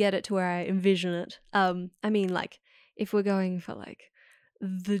 to get it to where I envision it. I mean, like, if we're going for like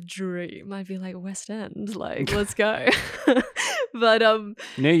the dream, I'd be like West End, like, let's go. But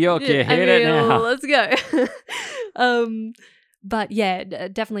New York, you hit it now. Let's go. But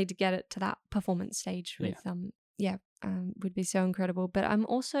definitely to get it to that performance stage with would be so incredible. But I'm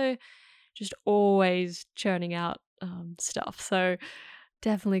also just always churning out stuff. So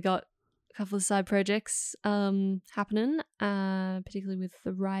definitely got a couple of side projects happening, particularly with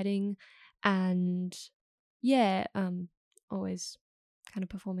the writing, and always kind of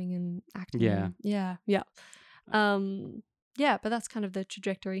performing and acting. But that's kind of the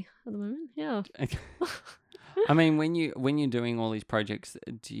trajectory at the moment. Yeah. I mean, when you're doing all these projects,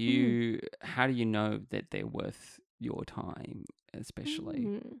 how do you know that they're worth your time,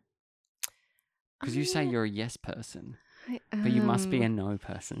 especially? Because you say you're a yes person, but you must be a no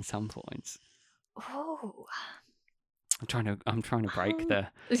person some points. Oh, I'm trying to break the.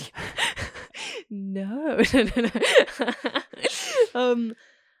 No. I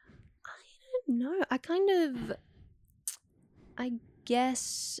don't know. I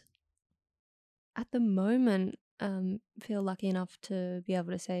guess at the moment, feel lucky enough to be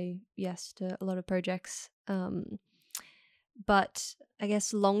able to say yes to a lot of projects. But I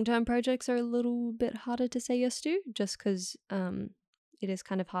guess long-term projects are a little bit harder to say yes to, just because it is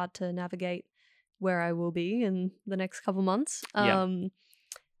kind of hard to navigate where I will be in the next couple months.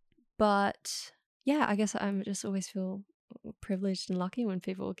 But yeah, I guess I'm just always feel privileged and lucky when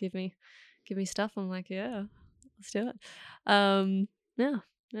people give me stuff. I'm like, yeah, let's do it. Yeah.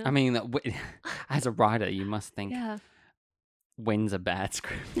 I mean, as a writer, you must think, Yeah. when's a bad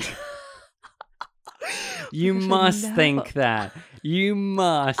script? You must think that. You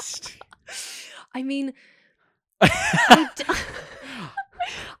must. I mean,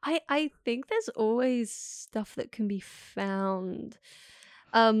 I think there's always stuff that can be found.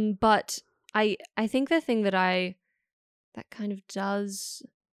 But I think the thing that kind of does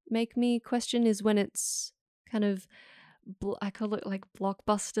make me question is when it's kind of I call it like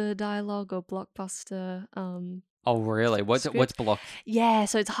blockbuster dialogue or blockbuster Oh really? What's block? Yeah,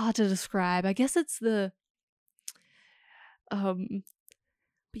 so it's hard to describe. I guess it's the but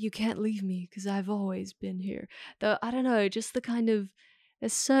you can't leave me because I've always been here. Though I don't know, just the kind of a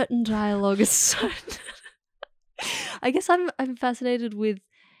certain dialogue is certain. I guess I'm fascinated with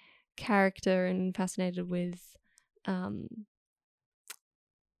character and fascinated with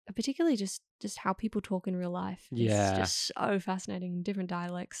particularly just how people talk in real life. Yeah. It's just so fascinating, different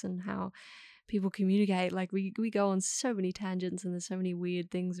dialects and how people communicate. Like we go on so many tangents and there's so many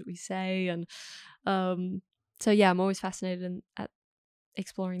weird things that we say, and so yeah, I'm always fascinated at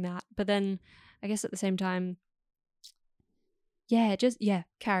exploring that. But then I guess at the same time,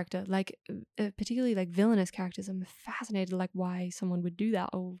 character, like particularly like villainous characters. I'm fascinated like why someone would do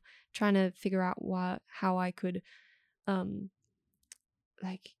that, or trying to figure out how I could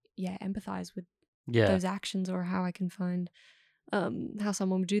empathize with those actions, or how I can find how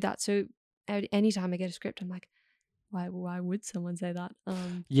someone would do that. So anytime I get a script, I'm like, why would someone say that?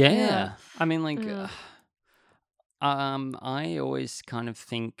 I mean, like I always kind of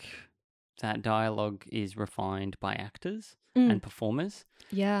think that dialogue is refined by actors and performers.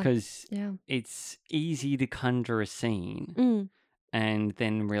 Yeah. Because it's easy to conjure a scene and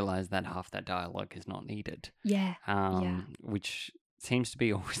then realize that half that dialogue is not needed. Yeah. Which seems to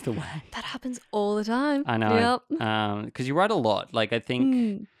be always the way. That happens all the time. I know. Because you write a lot. Like, I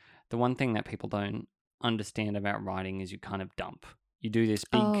think the one thing that people don't understand about writing is you kind of dump. You do this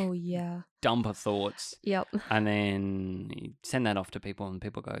big dump of thoughts. Yep. And then you send that off to people and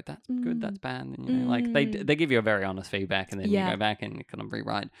people go, that's good, that's bad. And, you know, like they give you a very honest feedback, and then you go back and you kind of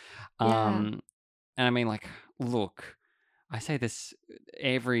rewrite. And I mean, like, look, I say this,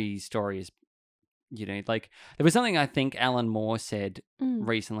 every story is, you know, like there was something I think Alan Moore said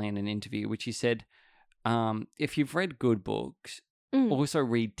recently in an interview, which he said, if you've read good books, also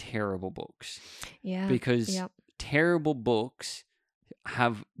read terrible books. Yeah. Because terrible books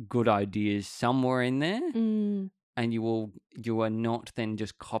have good ideas somewhere in there, and you are not then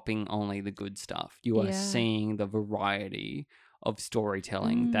just copying only the good stuff. You are seeing the variety of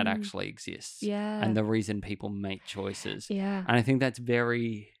storytelling that actually exists, and the reason people make choices. And I think that's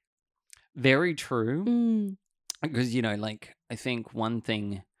very, very true, because, you know, like, I think one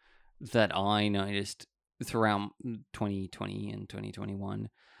thing that I noticed throughout 2020 and 2021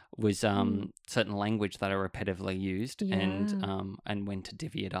 was certain language that are repetitively used, and when to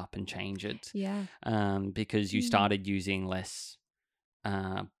divvy it up and change it. Because you started using less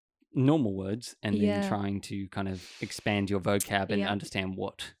normal words, and then trying to kind of expand your vocab and understand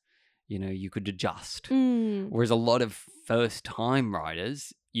what, you know, you could adjust. Whereas a lot of first-time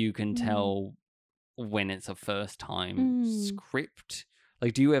writers, you can tell when it's a first-time script.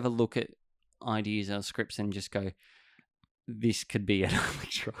 Like, do you ever look at ideas or scripts and just go, this could be an early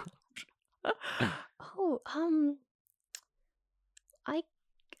draft?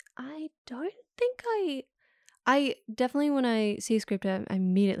 I don't think I definitely, when I see a script, I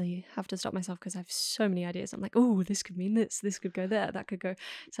immediately have to stop myself because I have so many ideas. I'm like, oh, this could mean this could go there, that could go.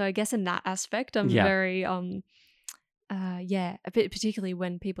 So I guess in that aspect, I'm very particularly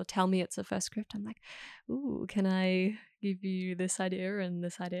when people tell me it's a first script, I'm like, ooh, can I give you this idea and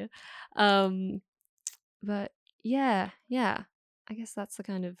this idea? But yeah, I guess that's the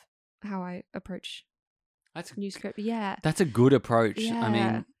kind of how I approach new script. Yeah, that's a good approach. Yeah. I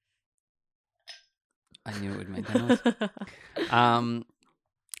mean, I knew it would make that noise.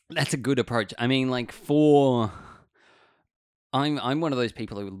 That's a good approach. I mean, like, I'm one of those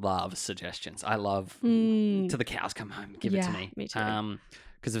people who love suggestions. I love to the cows come home, give it to me. Me too.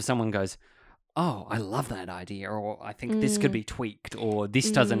 Because if someone goes, oh, I love that idea, or I think this could be tweaked, or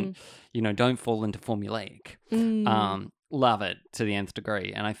this doesn't, you know, don't fall into formulaic. Love it to the nth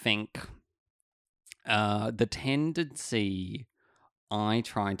degree. And I think The tendency I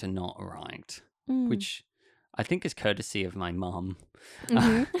try to not write, which I think is courtesy of my mum,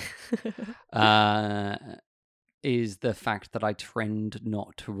 is the fact that I trend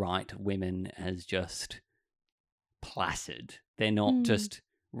not to write women as just placid. They're not just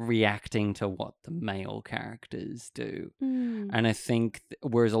reacting to what the male characters do. And I think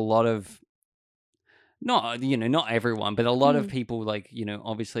whereas a lot of not everyone, but a lot of people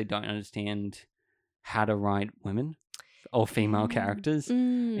obviously don't understand how to write women or female characters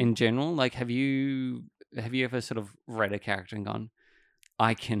in general. Like have you ever sort of read a character and gone,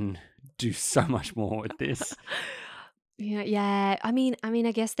 I can do so much more with this? Yeah. I mean,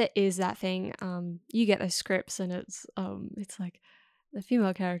 I guess there is that thing. You get those scripts, and it's like the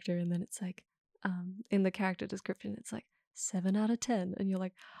female character, and then it's like, in the character description, it's like 7 out of 10, and you're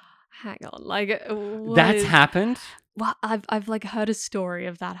like, hang on, like that's happened. Well, I've like heard a story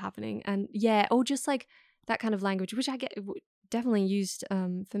of that happening, and yeah, or just like that kind of language, which I get definitely used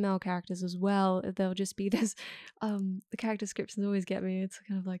for male characters as well. There'll just be this, the character descriptions always get me. It's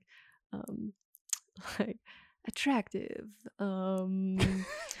kind of like, like attractive,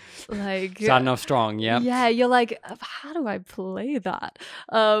 like starting off strong. Yeah, you're like, how do I play that?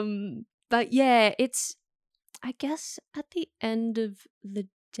 But yeah, it's, I guess at the end of the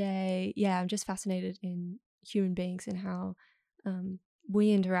day, yeah, I'm just fascinated in human beings and how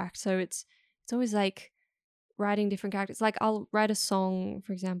we interact. So it's always like writing different characters. Like I'll write a song,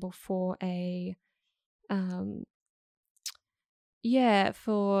 for example, for a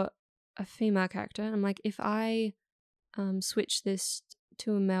for a female character. I'm like, if I switch this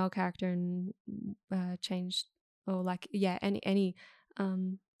to a male character and change, or like any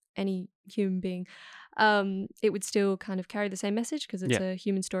human being, it would still kind of carry the same message because it's a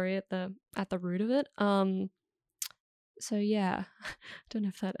human story at the root of it. So yeah, I don't know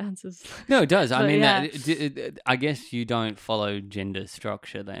if that answers. No, it does. I mean, I guess you don't follow gender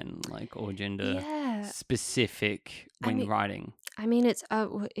structure then, like, or gender specific when writing. I mean, it's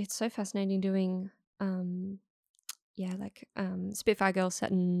so fascinating doing Spitfire Girls set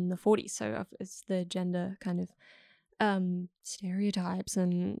in the 40s, so it's the gender kind of stereotypes,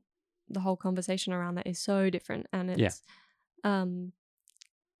 and the whole conversation around that is so different, and it's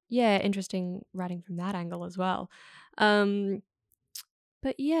interesting writing from that angle as well. But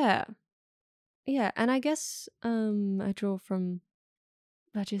yeah, and I guess I draw from.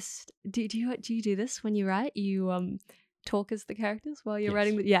 I just do you do this when you write? You talk as the characters while you're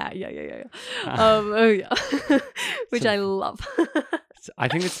writing? Yeah. Which I love. I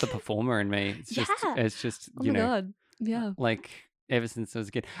think it's the performer in me. It's just oh my God. Yeah. Like ever since I was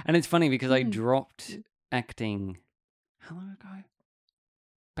a kid, and it's funny because I dropped acting how long ago?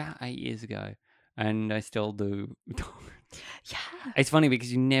 About 8 years ago, and I still do. Yeah. It's funny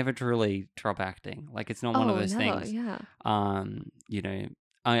because you never truly drop acting. Like it's not one of those things. Yeah.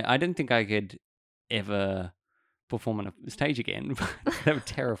 I don't think I could ever perform on a stage again. That would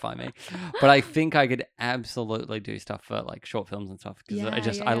terrify me. But I think I could absolutely do stuff for like short films and stuff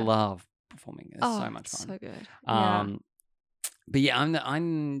because I love performing. It's so much fun. So good. But yeah,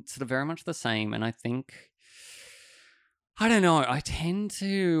 I'm sort of very much the same, and I think I don't know. I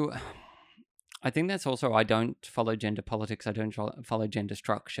think that's also I don't follow gender politics. I don't follow gender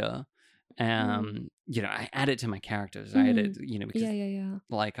structure. I add it to my characters. I add it, because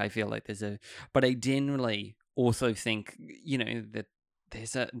like I feel like but I generally also think, that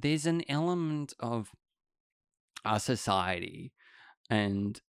there's an element of our society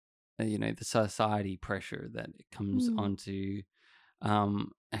and the society pressure that comes onto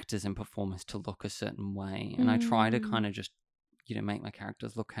actors and performers to look a certain way, and I try to kind of just make my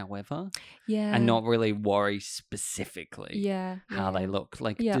characters look however, and not really worry specifically how they look.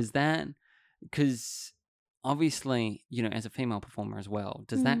 Like, does that, because obviously, as a female performer as well,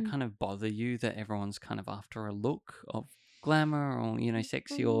 does that kind of bother you that everyone's kind of after a look of glamour or,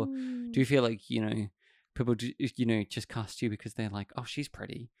 sexy, or do you feel like, people, just cast you because they're like, oh, she's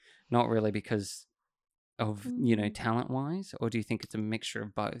pretty, not really because of, talent-wise, or do you think it's a mixture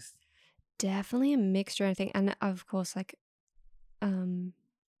of both? Definitely a mixture, I think, and of course, like,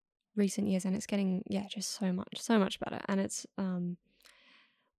 recent years, and it's getting just so much better, and it's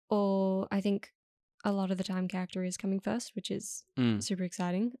or I think a lot of the time character is coming first, which is super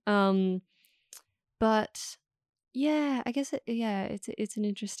exciting. But yeah, I guess it's an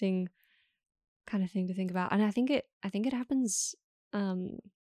interesting kind of thing to think about, and I think it happens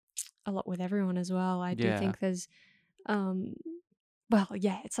a lot with everyone as well. I do think there's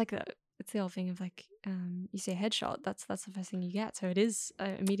it's like it's the old thing of like, you see a headshot, that's the first thing you get, so it is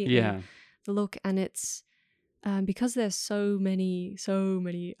immediately the look, and it's because there's so many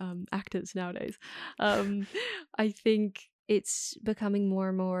actors nowadays, I think it's becoming more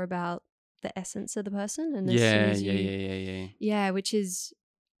and more about the essence of the person, and as soon as you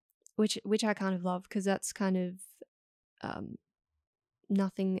which I kind of love, because that's kind of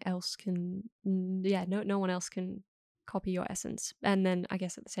nothing else can no one else can copy your essence. And then I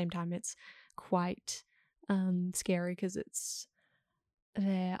guess at the same time it's quite scary, because it's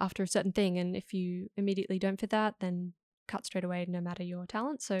there after a certain thing, and if you immediately don't fit that, then cut straight away no matter your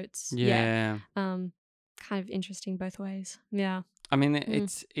talent. So it's kind of interesting both ways. I mean,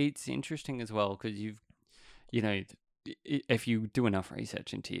 it's interesting as well, because if you do enough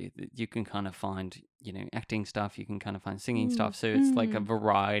research into you can kind of find, acting stuff, you can kind of find singing stuff. So it's like a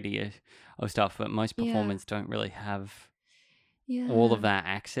variety of stuff, but most performers don't really have all of that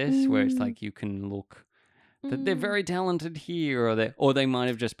access, where it's like you can look that they're very talented here, or they might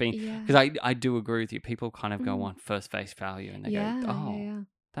have just been, because I do agree with you. People kind of go on first face value, and they go,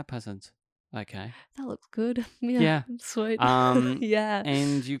 that person's okay. That looks good. Sweet.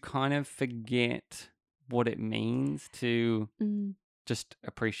 And you kind of forget what it means to just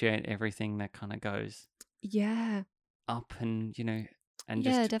appreciate everything that kind of goes up, and and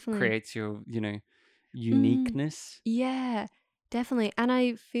just definitely creates your uniqueness. Yeah, definitely. And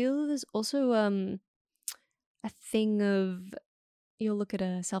I feel there's also a thing of, you'll look at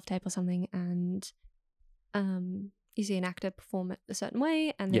a self-tape or something, and you see an actor perform it a certain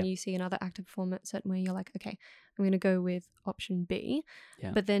way, and then you see another actor perform it a certain way. You're like, okay, I'm going to go with option B.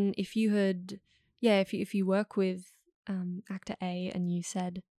 But then if you had, if you work with actor A and you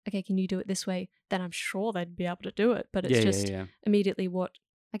said, okay, can you do it this way? Then I'm sure they'd be able to do it. But it's immediately what,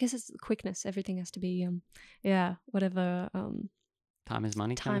 I guess it's quickness. Everything has to be, whatever. Time is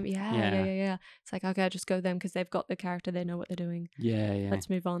money. Time, yeah. It's like, okay, I'll just go them because they've got the character, they know what they're doing. Yeah. Let's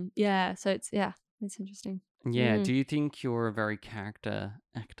move on. Yeah, so it's interesting. Yeah. Do you think you're a very character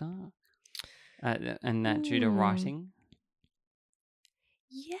actor, and that due to writing?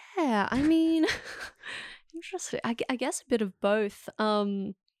 Yeah, I mean, interesting. I guess a bit of both.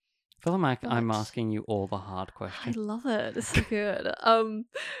 I feel like I'm asking you all the hard questions. I love it. It's so good.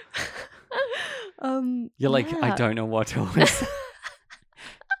 You're like, I don't know what to answer.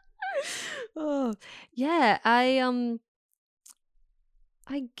 Oh, yeah. I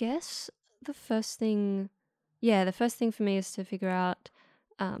guess the first thing for me is to figure out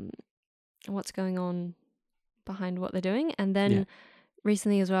what's going on behind what they're doing. And then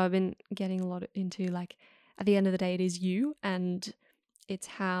recently as well, I've been getting a lot into, like, at the end of the day, it is you, and it's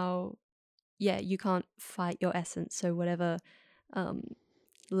how, you can't fight your essence. So whatever,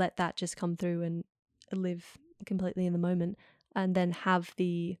 let that just come through and live completely in the moment, and then have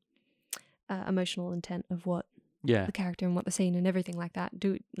the emotional intent of what the character and what the scene and everything like that.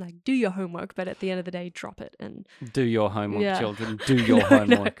 Do your homework, but at the end of the day, drop it and do your homework, children. Do your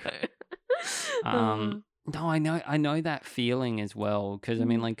homework. No, I know that feeling as well, because I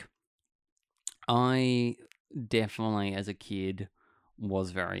mean, like, I definitely as a kid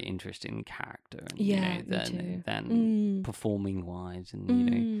was very interested in character, and than performing wise,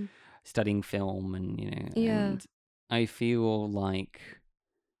 and studying film, and and I feel like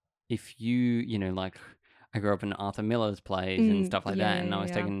if you like, I grew up in Arthur Miller's plays and stuff like that, and I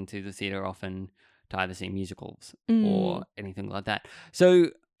was taken to the theatre often to either see musicals or anything like that. So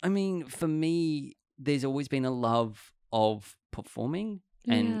I mean, for me, there's always been a love of performing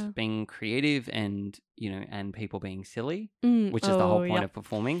and being creative, and and people being silly, which is the whole point of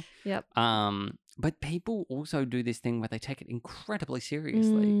performing. But people also do this thing where they take it incredibly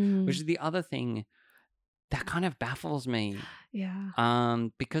seriously, which is the other thing that kind of baffles me.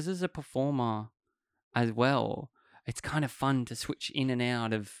 Because as a performer as well, it's kind of fun to switch in and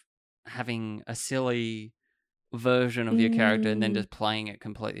out of having a silly version of your character and then just playing it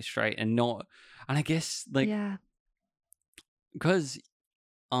completely straight, and I guess, like, because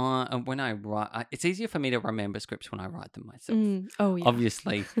when I write, it's easier for me to remember scripts when I write them myself.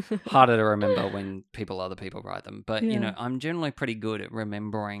 Obviously harder to remember when other people write them, but I'm generally pretty good at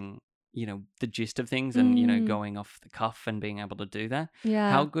remembering the gist of things, and going off the cuff and being able to do that.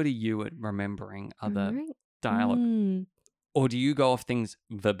 How good are you at remembering other dialogue? Or do you go off things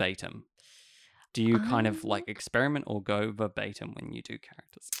verbatim? Do you kind of like experiment or go verbatim when you do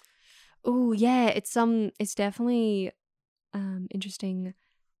characters? Oh yeah, it's definitely interesting.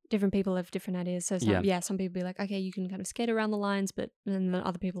 Different people have different ideas. So some people be like, okay, you can kind of skate around the lines, but then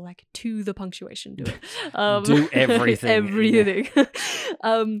other people like, to the punctuation, do it. Do everything. Everything.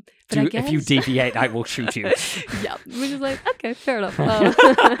 But I guess, if you deviate, I will shoot you. Which is like, okay, fair enough.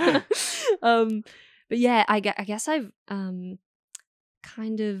 But yeah, I guess I've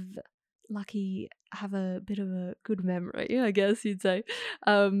kind of lucky have a bit of a good memory, I guess you'd say.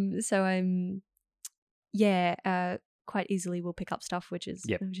 So I'm quite easily will pick up stuff, which is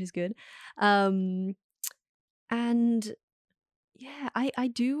good. And yeah, I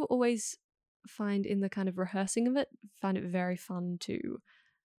do always find in the kind of rehearsing of it, find it very fun to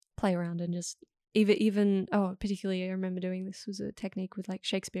play around and just even particularly I remember doing this was a technique with like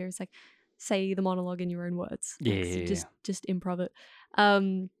Shakespeare. It's like say the monologue in your own words. Just improv it.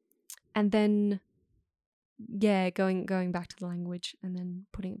 And then going back to the language and then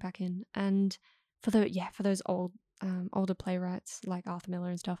putting it back in. And for those older playwrights like Arthur Miller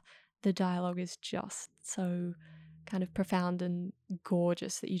and stuff, the dialogue is just so kind of profound and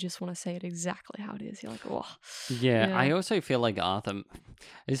gorgeous that you just want to say it exactly how it is. You're like, oh. Yeah, I also feel like Arthur,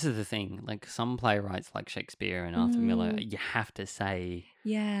 this is the thing, like some playwrights like Shakespeare and Arthur Miller, you have to say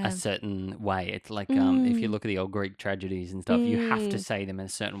a certain way. It's like if you look at the old Greek tragedies and stuff, you have to say them in a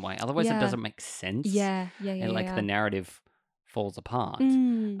certain way. Otherwise it doesn't make sense. And like the narrative falls apart.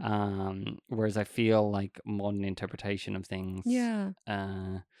 Whereas I feel like modern interpretation of things,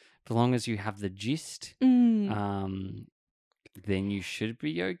 as long as you have the gist, then you should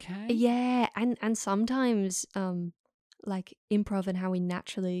be okay. Yeah, and sometimes like improv and how we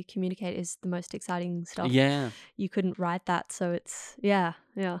naturally communicate is the most exciting stuff. Yeah. You couldn't write that, so it's yeah.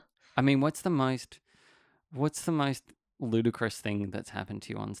 I mean, what's the most ludicrous thing that's happened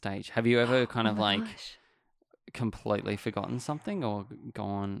to you on stage? Have you ever kind of like completely forgotten something or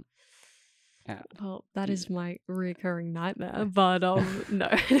gone? Well, that is my recurring nightmare, but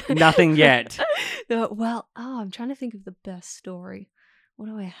no. Nothing yet. No, well, I'm trying to think of the best story. What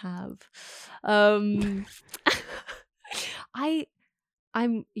do I have?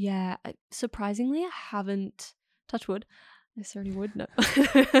 Surprisingly I haven't, touch wood. I certainly would, no.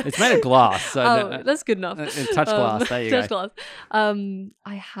 It's made of glass, so that's good enough. Touch glass, there you touch go. Glass.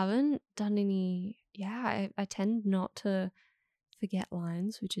 I haven't done any. I tend not to forget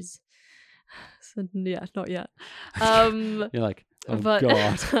lines, which is not yet. You're like, oh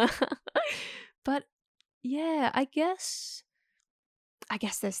God. But yeah, I guess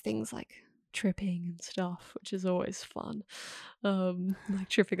there's things like tripping and stuff, which is always fun. Like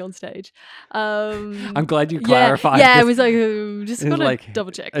tripping on stage. I'm glad you clarified. Yeah, I was like, just gotta like,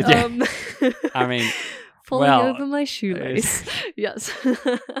 double check. I mean, falling over my shoelace. Yes.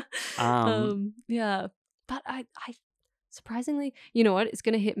 Yeah, but I surprisingly, you know what? It's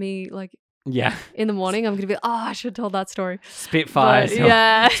gonna hit me like. Yeah. In the morning, I'm going to be, I should have told that story. Spitfires.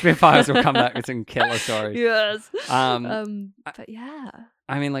 Spitfires will come back with some killer stories. Yes. But yeah.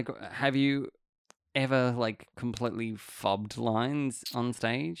 I mean, like, have you ever, like, completely fobbed lines on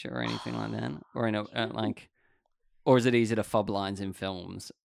stage or anything like that? Or, or is it easy to fob lines in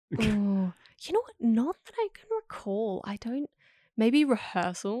films? You know what? Not that I can recall. I don't. Maybe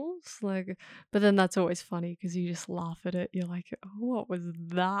rehearsals, like, but then that's always funny because you just laugh at it. You're like, oh, what was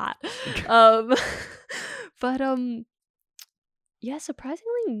that? But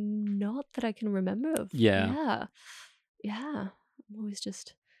surprisingly, not that I can remember. Yeah. I'm always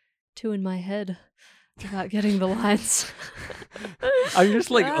just two in my head about getting the lines. I've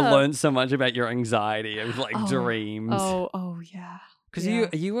just learned so much about your anxiety of dreams. Oh yeah. Because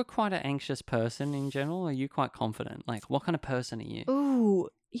are you a quite an anxious person in general? Or are you quite confident? Like, what kind of person are you? Ooh,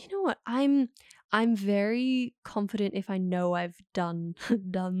 you know what? I'm very confident if I know I've done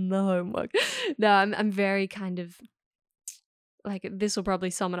the homework. No, I'm very kind of like, this will probably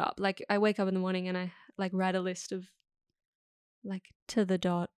sum it up. Like, I wake up in the morning and I like write a list of like to the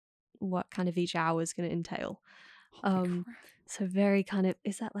dot what kind of each hour is going to entail. So very kind of,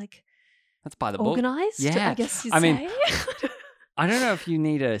 is that like that's by the organized? book? Yeah, I guess you'd say. I don't know if you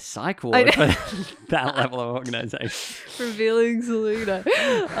need a psych ward for that level of organization. Revealing Selena.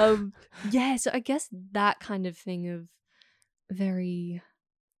 So I guess that kind of thing of very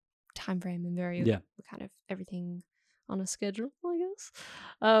time frame and very kind of everything on a schedule, I guess.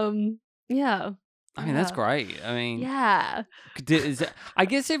 I mean, that's great. I mean, yeah. I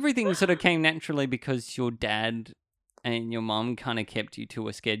guess everything sort of came naturally because your dad and your mum kind of kept you to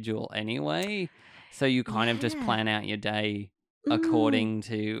a schedule anyway. So you kind of just plan out your day according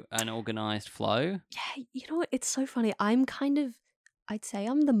to an organized flow. Yeah, you know what? It's so funny. I'm kind of, I'd say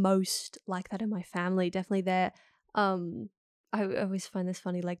I'm the most like that in my family. Definitely they're, I always find this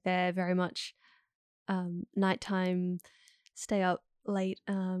funny. Like they're very much nighttime, stay up late,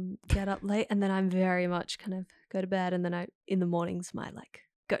 get up late, and then I'm very much kind of go to bed, and then in the mornings my like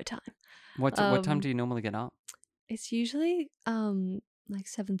go time. What time do you normally get up? It's usually like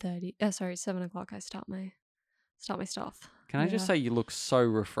 7:30. 7 o'clock. I start my stuff. Can I just say you look so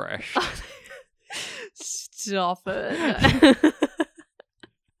refreshed? Stop it.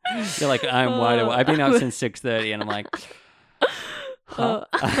 You're like, I'm wide awake. I've been up since 6:30, and I'm like, huh?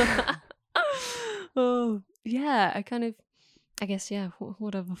 Oh, yeah. I guess, yeah.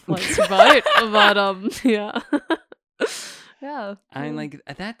 Whatever floats your boat, but yeah, yeah. I mean, like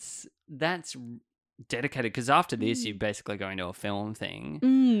that's dedicated, because after this, you're basically going to a film thing,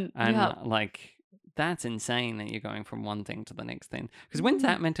 and Yeah. like that's insane that you're going from one thing to the next thing. Because when's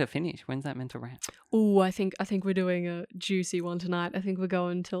that meant to finish? When's that meant to wrap? Oh, I think we're doing a juicy one tonight. I think we're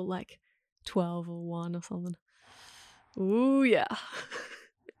going till like 12 or 1 or something. Ooh, yeah.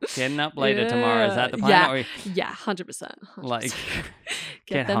 Getting up later tomorrow, is that the plan? Yeah, 100%. Like,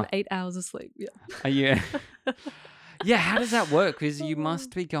 get them 8 hours of sleep. Yeah. Are you? Yeah, how does that work? Because you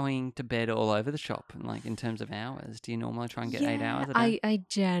must be going to bed all over the shop, like in terms of hours. Do you normally try and get 8 hours a day? I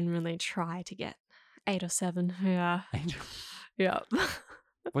generally try to get 8 or 7. Yeah. Yeah.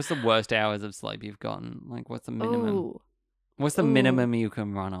 What's the worst hours of sleep you've gotten? Like, what's the minimum? What's the minimum you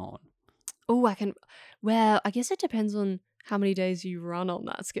can run on? Oh, well, I guess it depends on how many days you run on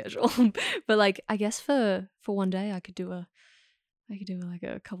that schedule. But like, I guess for one day, I could do like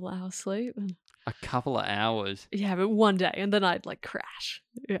a couple of hours sleep. A couple of hours? Yeah, but one day, and then I'd like crash.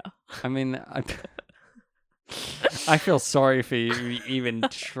 Yeah. I mean, I feel sorry for you even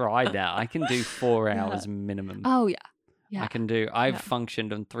tried that. I can do 4 hours minimum. Oh, yeah. Yeah. I've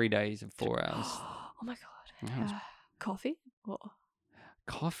functioned on 3 days of 4 hours. Oh my God. Coffee? Or?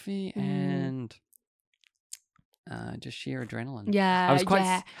 Coffee and just sheer adrenaline. Yeah. I was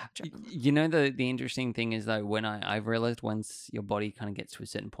quite. You know, the interesting thing is though, when I've realized once your body kind of gets to a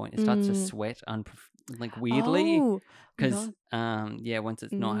certain point, it starts to sweat like weirdly. Because once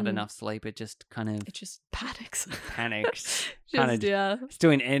it's not had enough sleep, it just panics. It's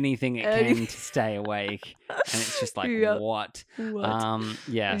doing anything it can to stay awake, and it's just like what?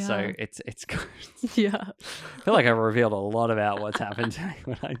 So it's good. Yeah, I feel like I revealed a lot about what's happened today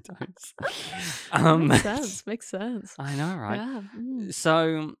when I don't. Makes sense. I know, right? Yeah.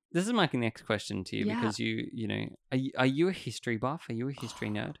 So this is my next question to you, because you know, are you a history buff? Are you a history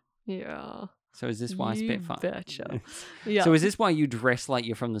nerd? Yeah. So is this why Spitfire? Betcha. Yeah. So is this why you dress like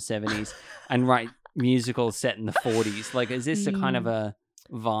you're from the 70s and write musicals set in the 40s? Like, is this a kind of a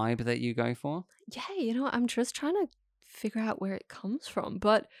vibe that you go for? Yeah, you know, I'm just trying to figure out where it comes from.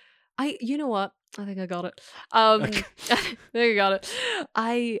 But you know what? I think I got it. Okay. There you got it.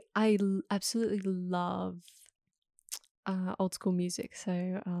 I absolutely love old school music.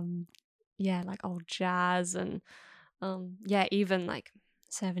 So like old jazz and even like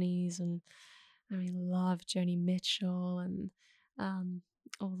 70s, and I love Joni Mitchell and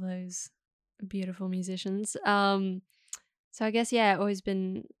all those beautiful musicians. So I guess I've always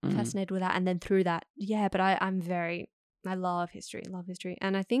been fascinated with that, and then through that, but I love history,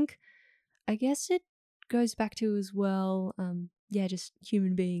 and I guess it goes back to as well, just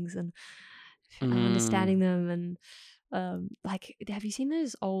human beings and understanding them, and like, have you seen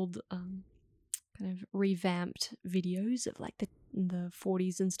those old kind of revamped videos of like the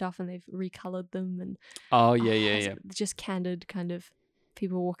 40s and stuff, and they've recolored them, and just candid kind of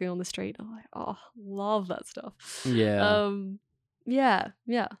people walking on the street. I'm like, love that stuff.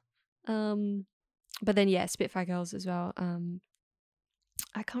 But then Spitfire Girls as well.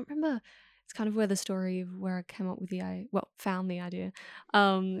 I can't remember. It's kind of where the story of where I came up with found the idea.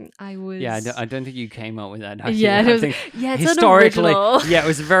 I was. Yeah, I don't think you came up with that idea. It's historically. An yeah, it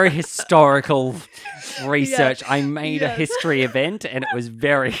was very historical research. I made a history event, and it was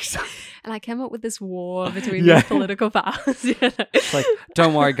very. And I came up with this war between these political powers. It's like,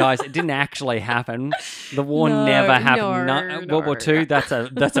 don't worry, guys, it didn't actually happen. The war never happened. World War II, that's a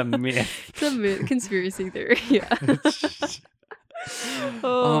myth. It's a myth, conspiracy theory. Yeah.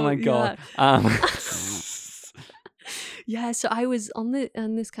 Oh my God. So I was on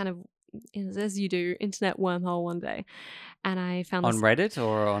this kind of, as you do, internet wormhole one day, and I found on Reddit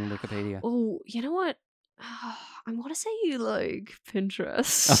or on Wikipedia. Oh, you know what? I want to say like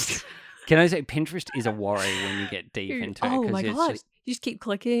Pinterest. Can I say Pinterest is a worry when you get deep into it? Oh my God. You just keep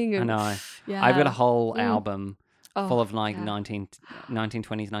clicking. And, I know. Yeah. I've got a whole album full of like 1920s,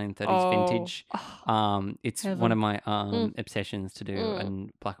 1930s vintage. It's one of my obsessions to do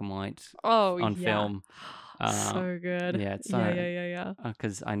in black and white on film. So good. Yeah, it's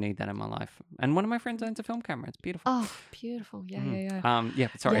because I need that in my life. And one of my friends owns a film camera. It's beautiful. Oh, beautiful. Yeah.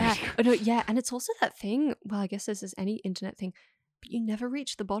 Sorry. And it's also that thing. Well, I guess this is any internet thing, but you never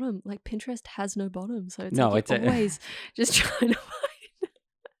reach the bottom. Like Pinterest has no bottom, so it's always just trying to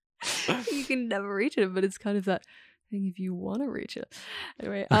find. You can never reach it, but it's kind of that thing if you want to reach it.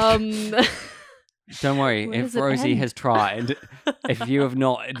 Anyway, don't worry, if Rosie has tried, if you have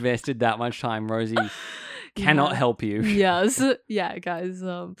not invested that much time, Rosie cannot help you. Yes. Yeah, guys.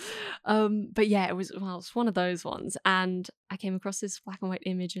 But yeah, it was one of those ones. And I came across this black and white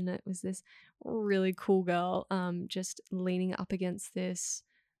image, and it was this really cool girl just leaning up against this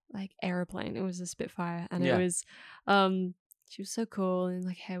like airplane. It was a Spitfire, and it was she was so cool, and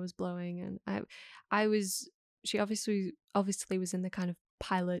like hair was blowing, and I was she obviously was in the kind of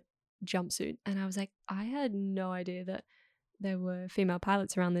pilot jumpsuit, and I was like, I had no idea that there were female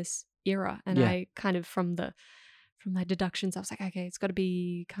pilots around this era, and I kind of from my deductions I was like, okay, it's got to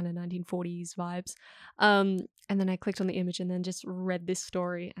be kind of 1940s vibes, and then I clicked on the image and then just read this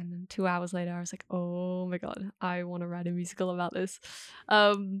story, and then 2 hours later I was like, oh my god, I want to write a musical about this.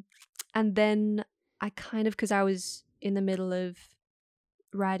 And then I kind of, because I was in the middle of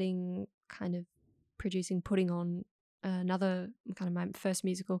writing, kind of producing, putting on another kind of my first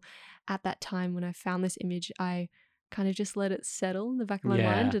musical at that time, when I found this image, I kind of just let it settle in the back of my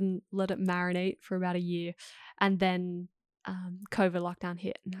mind and let it marinate for about a year. And then COVID lockdown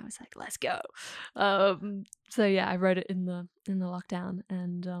hit, and I was like, let's go. So yeah, I wrote it in the lockdown,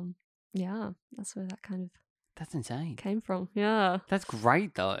 and yeah, that's where that kind of That's insane. came from. Yeah, That's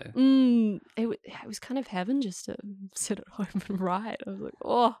great though. It was kind of heaven just to sit at home and write. I was like,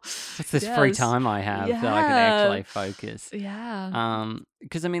 oh, It's this free time I have that I can actually focus. Yeah.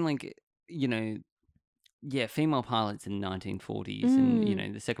 Because I mean, like, female pilots in the 1940s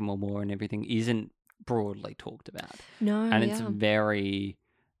and the Second World War and everything isn't broadly talked about. No, and it's very,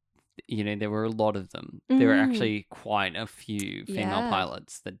 there were a lot of them. There were actually quite a few female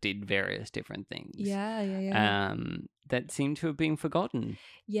pilots that did various different things. That seem to have been forgotten.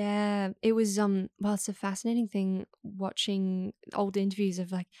 Yeah, it was well, it's a fascinating thing watching old interviews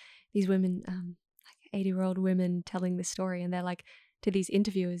of like these women, like 80-year-old women telling this story, and they're like, to these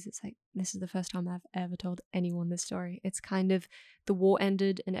interviewers, it's like, this is the first time I've ever told anyone this story. It's kind of, the war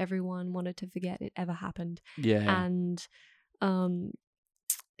ended and everyone wanted to forget it ever happened. Yeah. And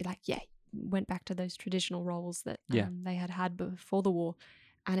went back to those traditional roles that they had before the war.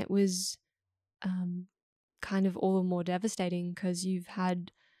 And it was kind of all the more devastating because you've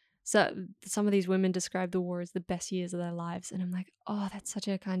had, so some of these women describe the war as the best years of their lives. And I'm like, oh, that's such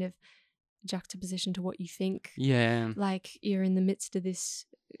a kind of juxtaposition to what you think. Yeah. Like, you're in the midst of this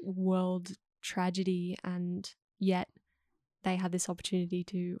world tragedy, and yet they had this opportunity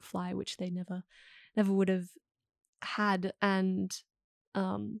to fly, which they never would have had. And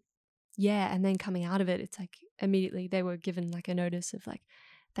and then coming out of it, it's like immediately they were given like a notice of like,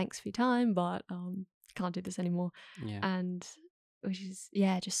 thanks for your time, but can't do this anymore. And which is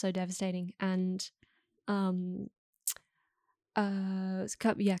just so devastating. And a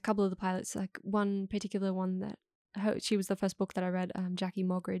couple of the pilots, like one particular one that she was the first book that I read, Jackie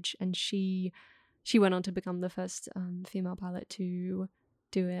Moggridge, and she went on to become the first female pilot to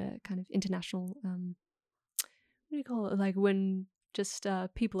do a kind of international what do you call it, like when just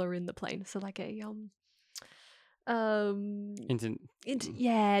people are in the plane, so like a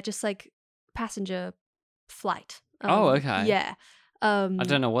just like passenger flight. Okay. I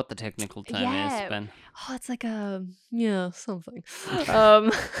don't know what the technical term is, Ben. Oh, it's like something.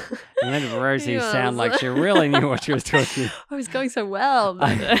 And then Rosie sound like she really knew what she was talking. I was going so well.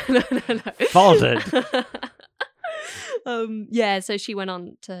 No. Folded. So she went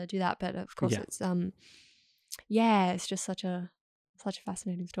on to do that, but of course it's it's just such a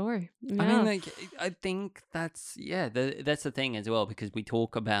fascinating story. Yeah. I mean, I think that's that's the thing as well, because we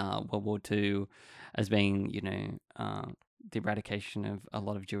talk about World War II as being, the eradication of a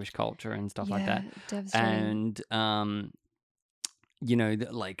lot of Jewish culture and stuff like that. Devastating. And,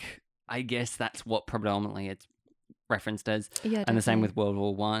 I guess that's what predominantly it's referenced as. Yeah, and the same with World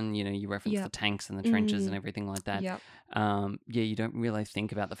War One. You reference the tanks and the trenches and everything like that. You don't really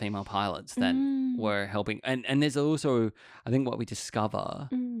think about the female pilots that were helping. And there's also, I think, what we discover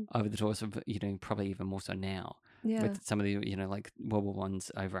over the course of, probably even more so now, with some of the, like World War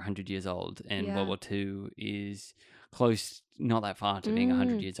One's over 100 years old, and World War Two is close, not that far to being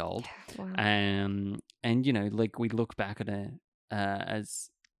 100 years old. Wow. And like we look back at it as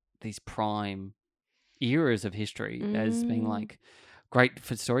these prime eras of history as being like great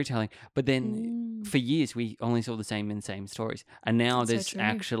for storytelling, but then for years we only saw the same stories, and now there's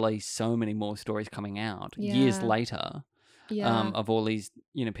actually so many more stories coming out years later of all these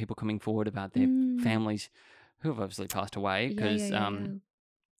people coming forward about their families who have obviously passed away, because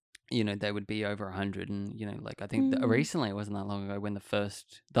they would be over 100, and like I think recently, it wasn't that long ago, when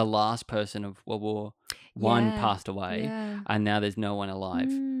the last person of World War One passed away, and now there's no one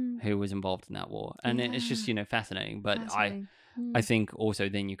alive who was involved in that war, and it's just fascinating. But I think also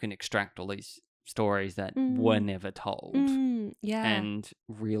then you can extract all these stories that were never told, and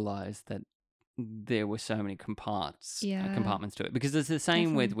realize that there were so many Yeah. compartments to it, because it's the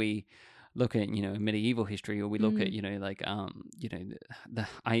same with we look at medieval history, or we look at like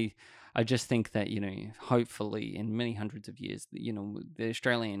I just think that hopefully in many hundreds of years the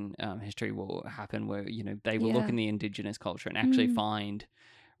Australian history will happen where they will look in the Indigenous culture and actually find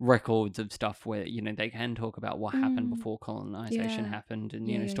records of stuff where they can talk about what happened before colonization happened,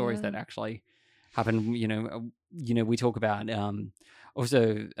 and stories that actually happened. We talk about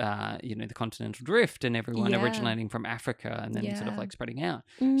also the continental drift and everyone originating from Africa and then sort of like spreading out.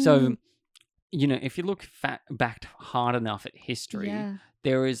 So if you look back hard enough at history,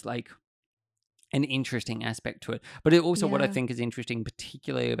 there is like an interesting aspect to it. But it also what I think is interesting,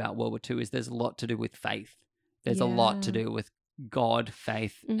 particularly about World War II, is there's a lot to do with faith. There's a lot to do with God,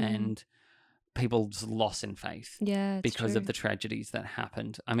 faith, and people's loss in faith because of the tragedies that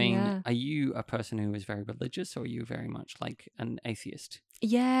happened. I mean, are you a person who is very religious, or are you very much like an atheist?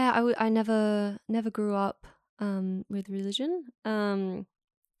 Yeah, I never grew up with religion.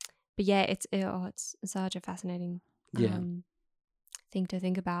 But yeah, it's such a fascinating thing to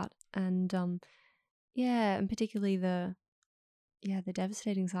think about, and and particularly the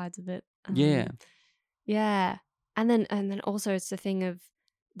devastating sides of it. Yeah, and then also it's the thing of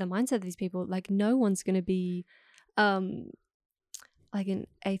the mindset of these people. Like, no one's going to be like an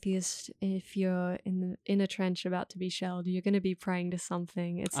atheist if you're in a trench about to be shelled. You're going to be praying to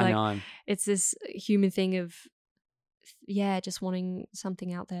something. It's it's this human thing of just wanting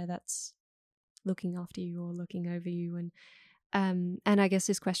something out there that's looking after you or looking over you, and I guess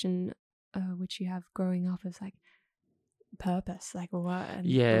this question which you have growing up is like purpose, like what, and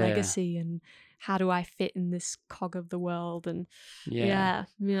legacy, and how do I fit in this cog of the world, and I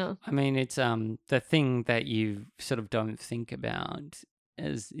mean, it's the thing that you sort of don't think about,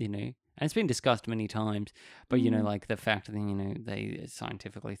 as and it's been discussed many times, but like the fact that they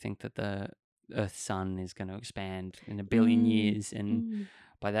scientifically think that the Earth's sun is going to expand in 1 billion years, and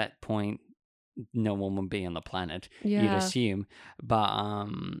by that point no one would be on the planet, you'd assume. But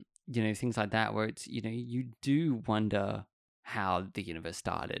things like that, where it's you do wonder how the universe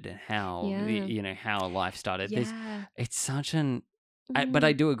started and how how life started. It's such an but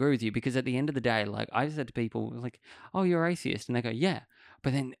I do agree with you, because at the end of the day, like I said to people like, oh, you're atheist, and they go, yeah,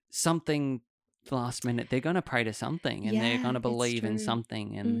 but then something last minute they're going to pray to something, and they're going to believe in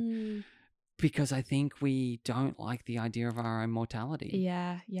something, and because I think we don't like the idea of our own mortality.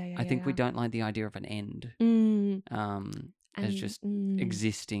 I think we don't like the idea of an end. As just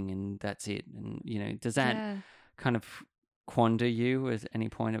existing, and that's it. And does that kind of quander you at any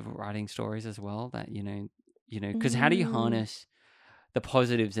point of writing stories as well? That because how do you harness the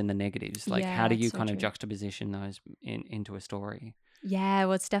positives and the negatives? Like, how do you kind of juxtaposition those into a story? Yeah,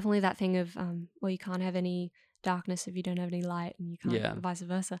 well, it's definitely that thing of you can't have any darkness if you don't have any light, and you can't vice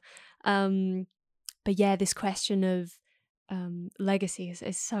versa. But yeah, this question of legacy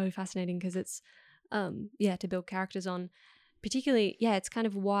is so fascinating, because it's to build characters on. Particularly, it's kind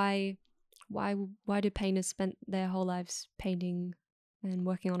of why do painters spend their whole lives painting and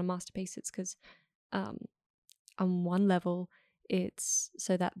working on a masterpiece? It's because on one level it's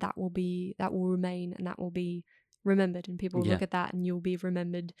so that will remain, and that will be remembered, and people will look at that, and you'll be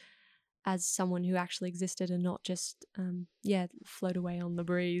remembered as someone who actually existed, and not just float away on the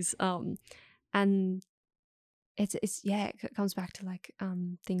breeze. And it comes back to like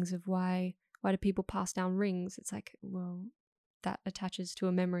things of why do people pass down rings? It's like, well, that attaches to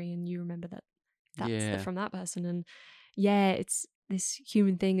a memory, and you remember that's from that person. And it's this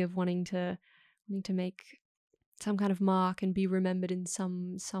human thing of wanting to make some kind of mark and be remembered in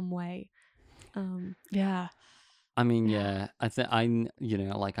some way. I mean,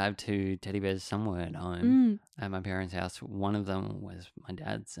 like I have 2 teddy bears somewhere at home at my parents' house. One of them was my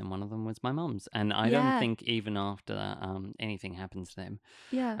dad's, and one of them was my mum's. And I don't think even after anything happens to them,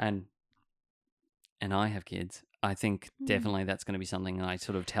 and I have kids, I think definitely that's going to be something I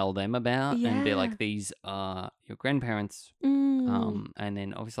sort of tell them about, and be like, these are your grandparents, and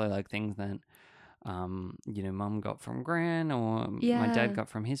then obviously like things that mum got from gran, or my dad got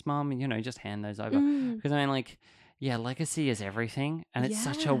from his mum, just hand those over, because I mean, like, legacy is everything, and it's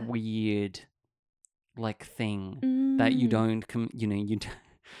such a weird like thing that you don't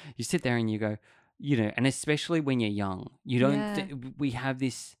you sit there and you go, and especially when you're young, you don't we have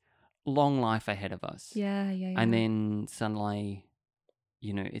this long life ahead of us, and then suddenly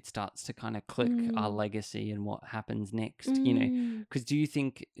it starts to kind of click our legacy and what happens next, because do you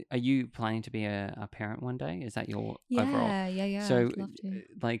think, are you planning to be a parent one day? Is that your overall? So I'd love to.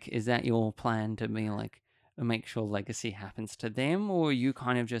 like, is that your plan, to be like, make sure legacy happens to them, or are you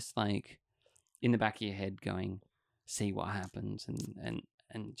kind of just like in the back of your head going, see what happens, and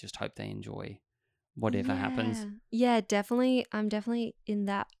just hope they enjoy whatever happens. Yeah, definitely. I'm definitely in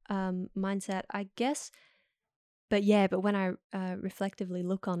that mindset, I guess. But when I reflectively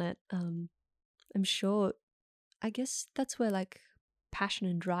look on it, I'm sure, I guess that's where like passion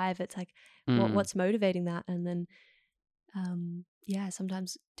and drive, it's like what's motivating that. And then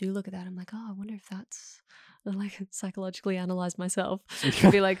sometimes do look at that, I'm like, oh, I wonder if that's, I like psychologically analyze myself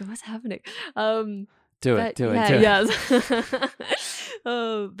and be like, what's happening? Do it. Yes.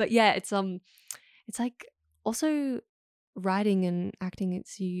 But yeah, it's like also writing and acting,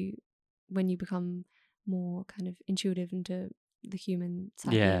 it's you when you become more kind of intuitive into the human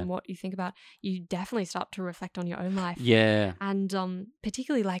psyche and what you think about, you definitely start to reflect on your own life. And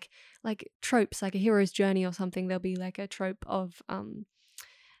particularly like tropes, like a hero's journey or something, there'll be like a trope of an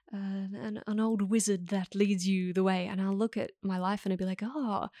old wizard that leads you the way, and I'll look at my life and I'll be like,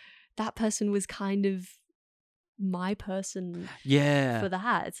 oh, that person was kind of my person for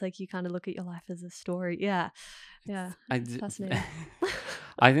that. It's like you kind of look at your life as a story. It's fascinating.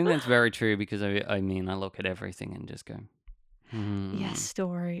 I think that's very true, because I mean, I look at everything and just go,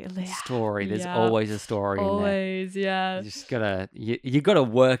 story. There's always a story always, in there. You just gotta you gotta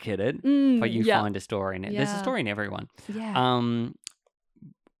work at it, but you find a story in it. There's a story in everyone.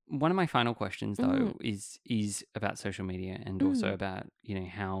 One of my final questions though is about social media, and also about, you know,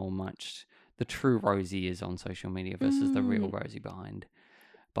 how much the true Rosie is on social media versus the real Rosie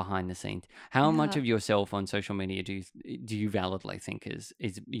behind the scenes. How much of yourself on social media do you validly think is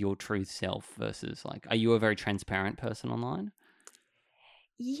your true self, versus like, are you a very transparent person online?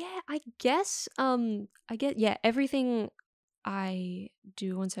 Yeah, I guess everything I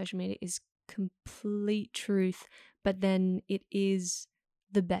do on social media is complete truth, but then it is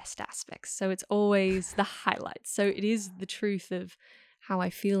the best aspects. So it's always the highlights. So it is the truth of how I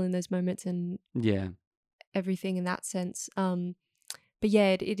feel in those moments and everything in that sense. But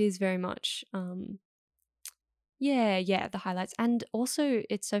it is very much the highlights. And also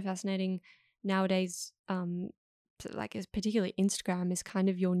it's so fascinating nowadays, like as particularly Instagram is kind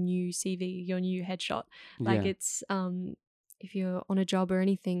of your new CV, your new headshot. Like it's if you're on a job or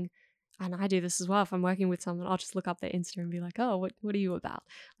anything, and I do this as well, if I'm working with someone, I'll just look up their Insta and be like, oh, what are you about?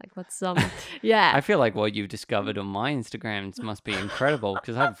 Like what's I feel like what you've discovered on my Instagrams must be incredible,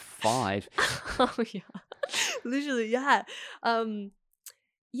 because I have 5. Oh yeah. Literally,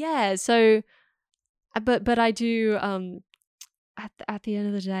 so but I do at the end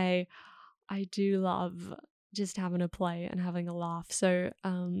of the day, I do love just having a play and having a laugh. So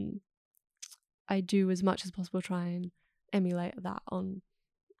I do as much as possible try and emulate that on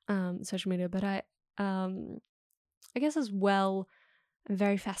social media. But I guess as well, I'm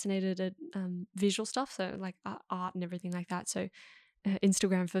very fascinated at visual stuff, so like art and everything like that. So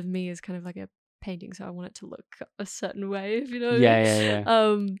Instagram for me is kind of like a painting, so I want it to look a certain way, if you know what I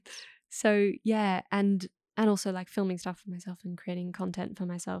mean. So and also like filming stuff for myself and creating content for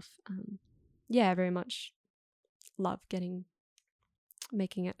myself. Very much love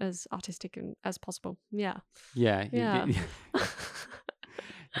making it as artistic as possible.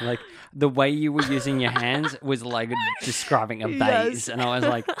 Like the way you were using your hands was like describing a vase, and I was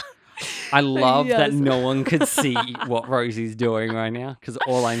like, I love that no one could see what Rosie's doing right now, because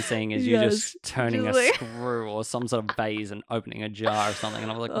all I'm seeing is you just turning a screw or some sort of vase and opening a jar or something,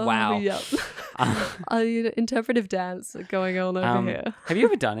 and I was like, wow. Interpretive dance going on over here. Have you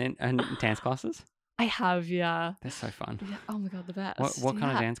ever done it in dance classes? I have, yeah. That's so fun. Yeah. Oh my god, the best. What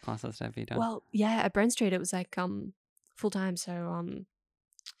kind of dance classes have you done? Well, at Brent Street it was like full time, so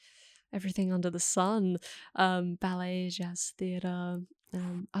everything under the sun, ballet, jazz theatre.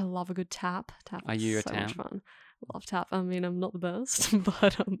 I love a good tap. Are you a so tap? Much fun. I love tap. I mean, I'm not the best,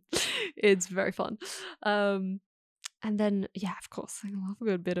 but it's very fun. And then of course, I love a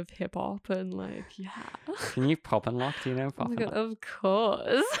good bit of hip hop and like Can you pop and lock? Do you know pop and lock? Of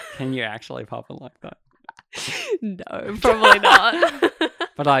course. Can you actually pop and lock that? No, probably not.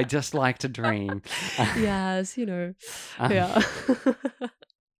 But I just like to dream. Yes,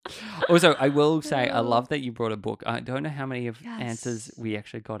 Also, I will say, I love that you brought a book. I don't know how many answers we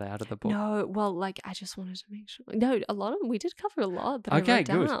actually got out of the book. No, well, like, I just wanted to make sure. No, a lot of them, we did cover a lot that I wrote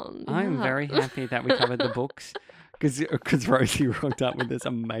down. I'm very happy that we covered the books, because Rosie rocked up with this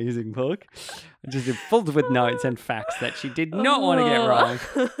amazing book, just filled with notes and facts that she did not want to get wrong.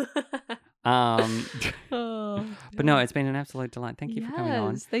 But no, it's been an absolute delight. Thank you for coming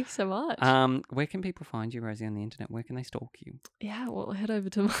on. Thanks so much. Where can people find you, Rosie, on the internet? Where can they stalk you? Yeah, well, head over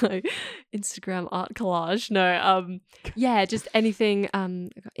to my Instagram art collage. No, just anything.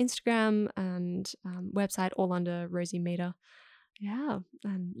 I've got Instagram and website, all under Rosie Meter. Yeah,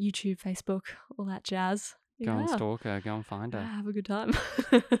 and YouTube, Facebook, all that jazz. Go and stalk her. Go and find her. Have a good time.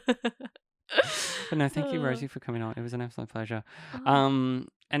 But no, thank you, Rosie, for coming on. It was an absolute pleasure.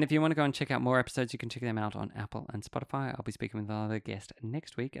 And if you want to go and check out more episodes, you can check them out on Apple and Spotify. I'll be speaking with another guest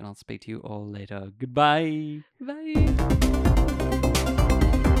next week, and I'll speak to you all later. Goodbye. Bye.